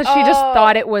was because she just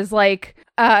thought it was like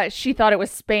she thought it was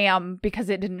spam because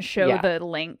it didn't show the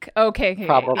link. Okay.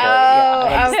 Probably. Okay.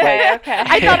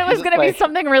 I thought it was gonna be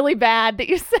something really bad that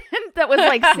you sent that was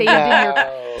like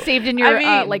saved in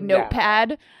your like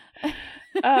notepad.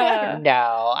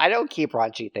 No, I don't keep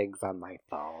raunchy things on my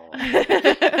phone.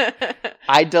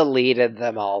 I deleted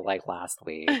them all like last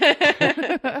week.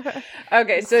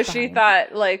 Okay, so she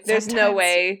thought like there's no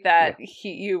way that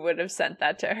you would have sent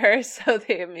that to her, so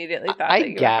they immediately thought that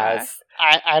you guess.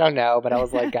 I don't know, but I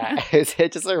was like, guys,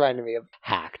 it just reminded me of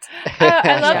hacked.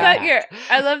 I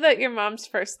love that your mom's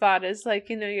first thought is like,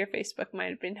 you know, your Facebook might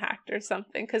have been hacked or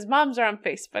something because moms are on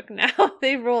Facebook now.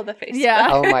 They rule the Facebook. Yeah.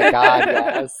 Oh my god,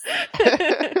 yes.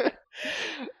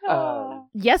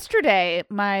 Yesterday,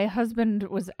 my husband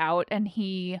was out and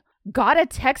he got a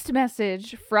text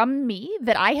message from me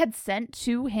that I had sent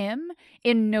to him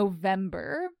in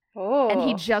November. Oh. And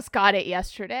he just got it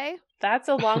yesterday. That's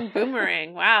a long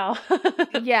boomerang. Wow.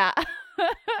 Yeah.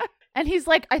 And he's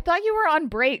like, I thought you were on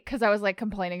break because I was like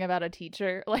complaining about a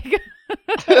teacher. Like,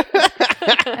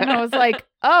 and I was like,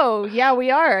 oh, yeah, we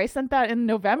are. I sent that in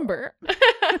November.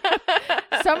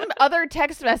 Some other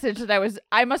text message that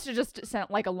I must have just sent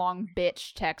like a long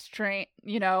bitch text train,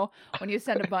 you know, when you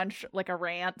send a bunch, like a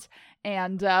rant,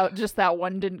 and just that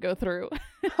one didn't go through.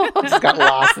 Just got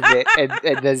lost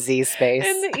in the Z space.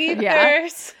 In the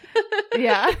ethers.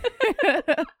 Yeah.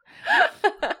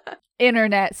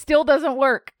 Internet still doesn't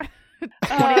work.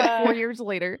 24 years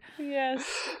later. Yes.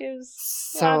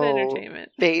 Gives a lot of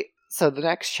entertainment. So the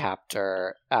next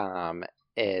chapter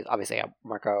is obviously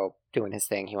Marco doing his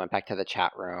thing. He went back to the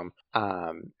chat room.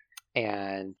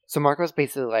 And so Marco's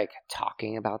basically like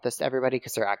talking about this to everybody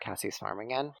because they're at Cassie's farm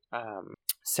again.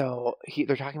 So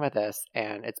they're talking about this,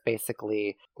 and it's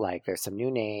basically like there's some new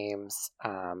names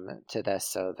to this.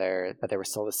 So but they were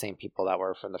still the same people that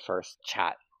were from the first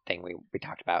chat thing we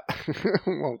talked about.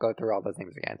 Won't go through all those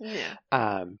names again. Yeah.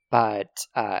 But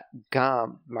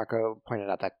Gump, Marco pointed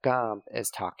out that Gump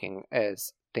is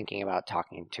thinking about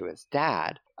talking to his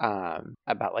dad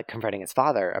about like confronting his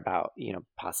father about, you know,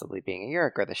 possibly being a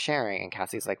Yeerk or the sharing. And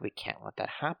Cassie's like, we can't let that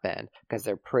happen because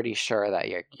they're pretty sure that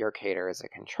Yeerk is a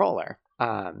controller.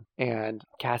 And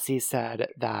Cassie said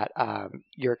that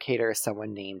Yeerk is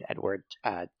someone named Edward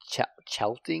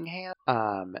Cheltingham.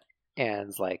 And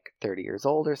is like 30 years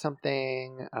old or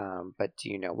something. But do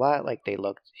you know what? Like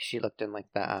she looked in like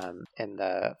in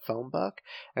the phone book,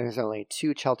 and there's only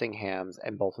 2 Cheltinghams,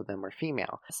 and both of them were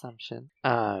female. Assumption.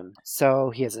 So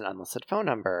he has an unlisted phone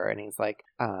number, and he's like,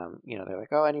 you know, they're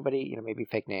like, oh, anybody, you know, maybe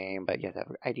fake name, but you have to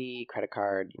have ID, credit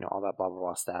card, you know, all that blah blah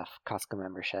blah stuff, Costco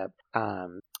membership.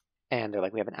 And they're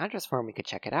like, we have an address for him, we could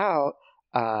check it out.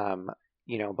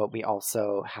 You know, but we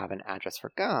also have an address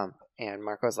for Gump. And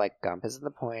Marco's like, Gump isn't the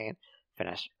point.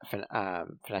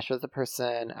 Finesh was the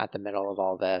person at the middle of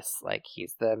all this. Like,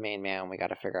 he's the main man. We got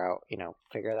to figure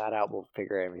that out. We'll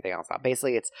figure everything else out.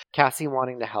 Basically, it's Cassie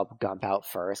wanting to help Gump out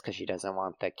first because she doesn't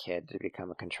want the kid to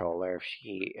become a controller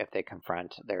if they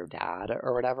confront their dad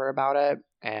or whatever about it.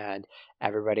 And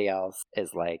everybody else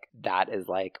is like,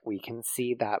 we can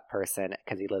see that person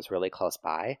because he lives really close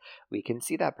by. We can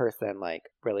see that person like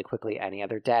really quickly any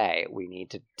other day. We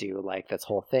need to do like this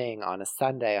whole thing on a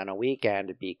Sunday, on a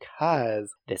weekend,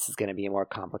 because this is going to be a more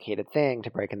complicated thing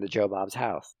to break into Joe Bob's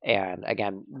house. And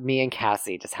again, me and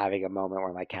Cassie just having a moment where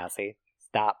I'm like, Cassie,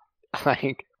 stop.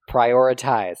 Like,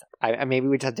 prioritize. Maybe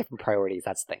we just have different priorities.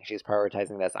 That's the thing. She's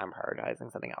prioritizing this. I'm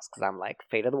prioritizing something else because I'm like,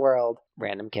 fate of the world,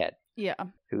 random kid. Yeah.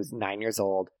 Who's 9 years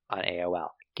old on AOL.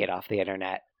 Get off the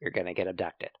internet. You're going to get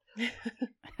abducted.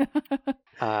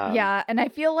 Yeah. And I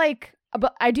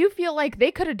do feel like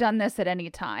they could have done this at any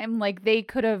time. Like they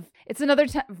could have, it's another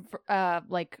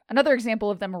another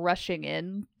example of them rushing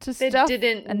in to stuff.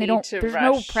 There's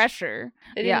no pressure.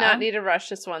 They did not need to rush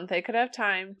this one. They could have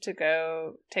time to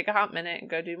go take a hot minute and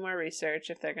go do more research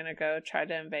if they're going to go try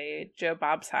to invade Joe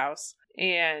Bob's house.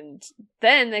 And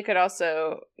then they could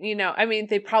also, you know, I mean,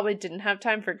 they probably didn't have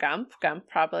time for Gump. Gump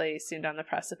probably seemed on the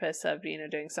precipice of, you know,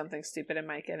 doing something stupid and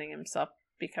might getting himself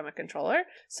become a controller.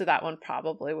 So that one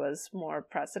probably was more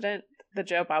precedent. The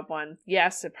Joe Bob one,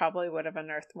 yes, it probably would have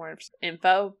unearthed more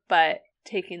info, but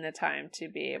taking the time to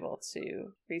be able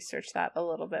to research that a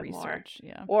little bit more.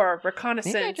 Yeah. Or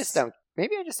reconnaissance.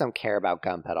 Maybe I just don't care about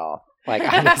Gump at all. Like,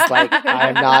 I'm just like,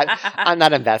 I'm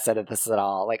not invested in this at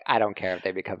all. Like, I don't care if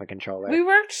they become a controller. We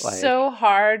worked so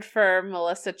hard for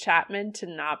Melissa Chapman to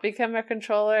not become a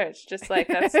controller. It's just like,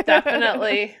 that's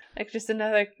definitely like just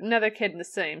another kid in the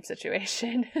same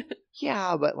situation.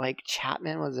 Yeah, but like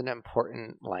Chapman was an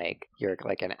important, like, you're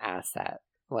like an asset.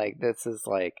 Like, this is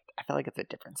like, I feel like it's a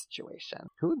different situation.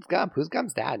 Who's Gump? Who's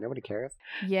Gump's dad? Nobody cares.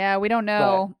 Yeah, we don't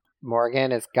know. But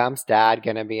Morgan, is Gump's dad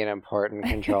going to be an important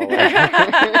controller?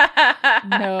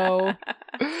 No.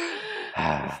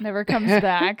 This never comes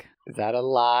back. Is that a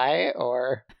lie,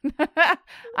 or?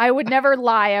 I would never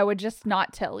lie. I would just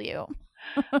not tell you.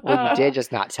 Well, you did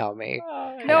just not tell me.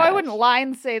 No, I wouldn't lie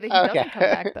and say that he doesn't come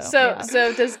back, though.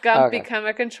 So does Gump become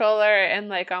a controller and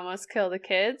like almost kill the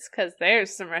kids? Because there's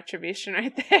some retribution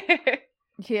right there.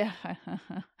 Yeah.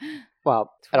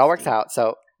 Well, it all works out.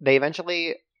 So they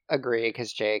eventually agree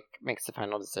because Jake makes the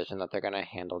final decision that they're going to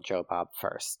handle Joe Bob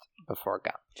first before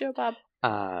Gump. Joe Bob.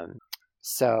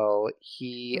 So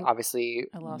he obviously,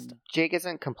 I lost it. Jake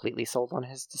isn't completely sold on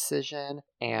his decision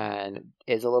and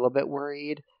is a little bit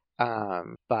worried.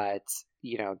 But,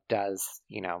 does,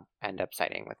 end up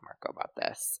siding with Marco about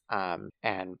this.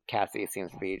 And Cassie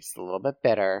seems to be just a little bit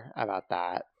bitter about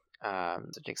that. So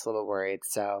Jake's a little worried.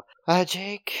 So,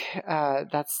 Jake,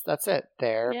 that's it.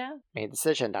 They're made a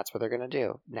decision. That's what they're going to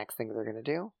do. Next thing they're going to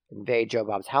do, invade Joe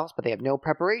Bob's house, but they have no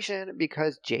preparation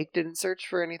because Jake didn't search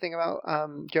for anything about,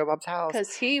 Joe Bob's house.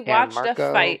 Because he watched a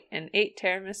fight and ate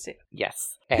tiramisu.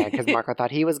 Yes. And because Marco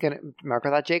thought Jake was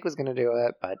going to do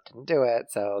it, but didn't do it.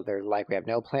 So they're like, we have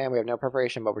no plan, we have no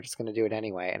preparation, but we're just going to do it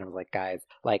anyway. And I was like, guys,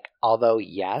 like, although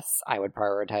yes, I would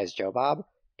prioritize Joe Bob,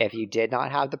 if you did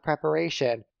not have the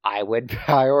preparation, I would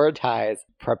prioritize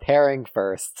preparing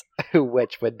first,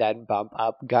 which would then bump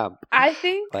up Gump. I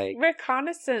think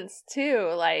reconnaissance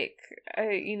too,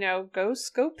 go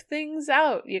scope things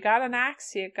out. You got an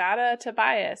axe, you got a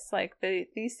Tobias. Like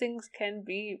these things can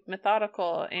be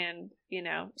methodical and,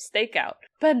 stake out.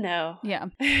 But no. Yeah.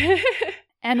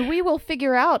 And we will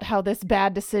figure out how this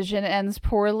bad decision ends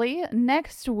poorly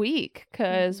next week,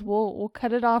 because we'll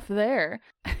cut it off there.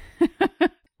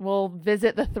 We'll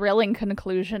visit the thrilling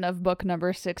conclusion of book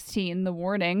number 16, The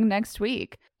Warning, next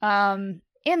week. In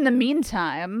the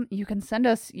meantime, you can send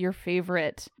us your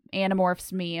favorite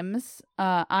Animorphs memes.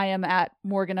 I am at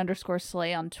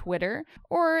Morgan_Slay on Twitter,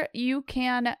 or you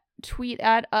can tweet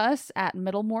at us at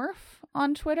Middlemorph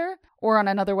on Twitter, or on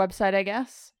another website, I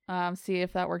guess. See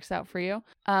if that works out for you.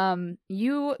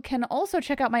 You can also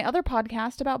check out my other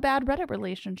podcast about bad Reddit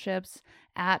relationships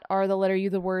at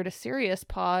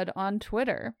 @SeriousPod on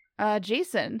Twitter.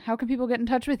 Jason, how can people get in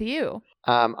touch with you?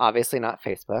 Obviously not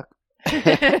Facebook.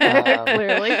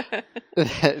 Clearly.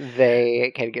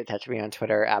 They can get in touch with me on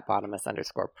Twitter at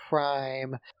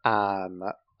Bottomus_Prime.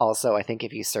 Also, I think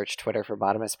if you search Twitter for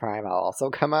Bottomus Prime, I'll also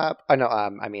come up. Oh, no,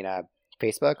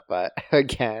 Facebook, but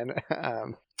again,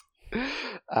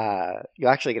 you'll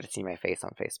actually get to see my face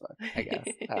on Facebook, I guess.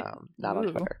 Not on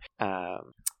Twitter.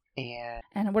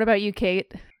 And what about you,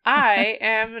 Kate? I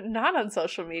am not on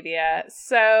social media.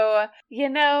 So,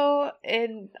 in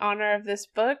honor of this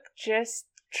book, just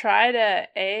try to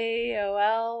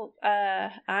AOL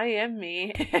IM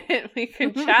me. We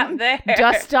can chat there.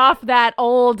 Dust off that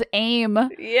old AIM.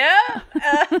 Yeah.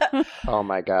 Oh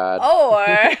my God. Or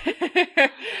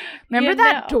remember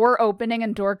that door opening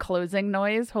and door closing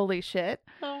noise? Holy shit.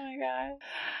 Oh my God.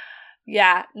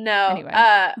 Yeah, no. Anyway.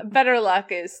 Better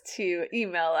luck is to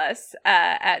email us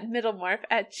at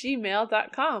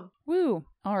middlemorph@gmail.com. Woo.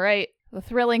 All right. The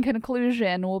thrilling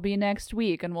conclusion will be next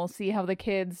week, and we'll see how the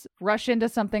kids rush into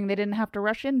something they didn't have to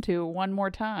rush into one more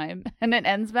time, and it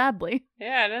ends badly.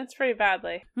 Yeah, it ends pretty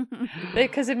badly.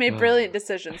 Because they made brilliant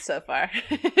decisions so far.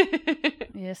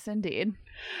 Yes, indeed.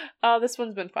 Oh, this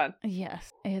one's been fun.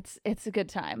 Yes, it's a good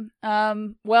time.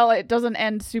 Well, it doesn't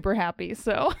end super happy,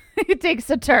 so it takes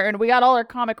a turn. We got all our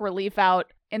comic relief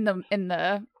out in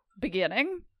the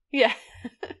beginning. Yeah.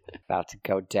 About to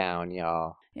go down,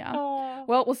 y'all. Yeah.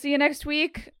 Well, we'll see you next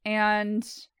week, and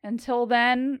until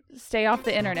then, stay off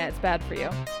the internet. It's bad for you.